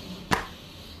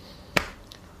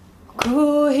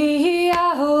 Kui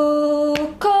au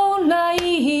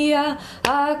konaia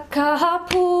a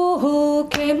kapu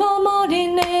ke momori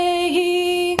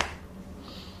nei.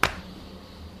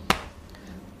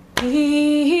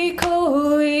 I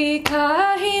koi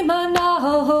kahi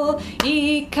manao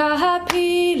I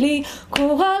kahapili ko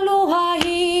aloha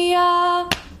ia.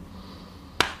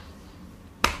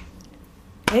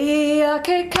 Ea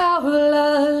ke kaula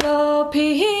lo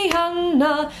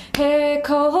pihana he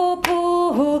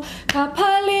kopu ka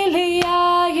palili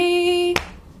ai.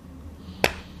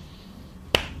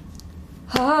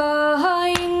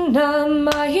 Haina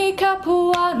mai ka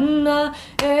puana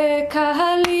e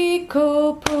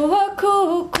kaliko pua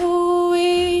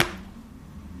kukui.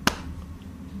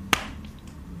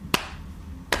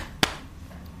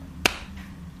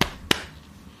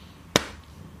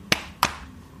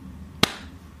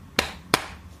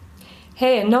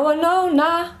 He noa no na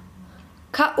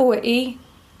ka ui.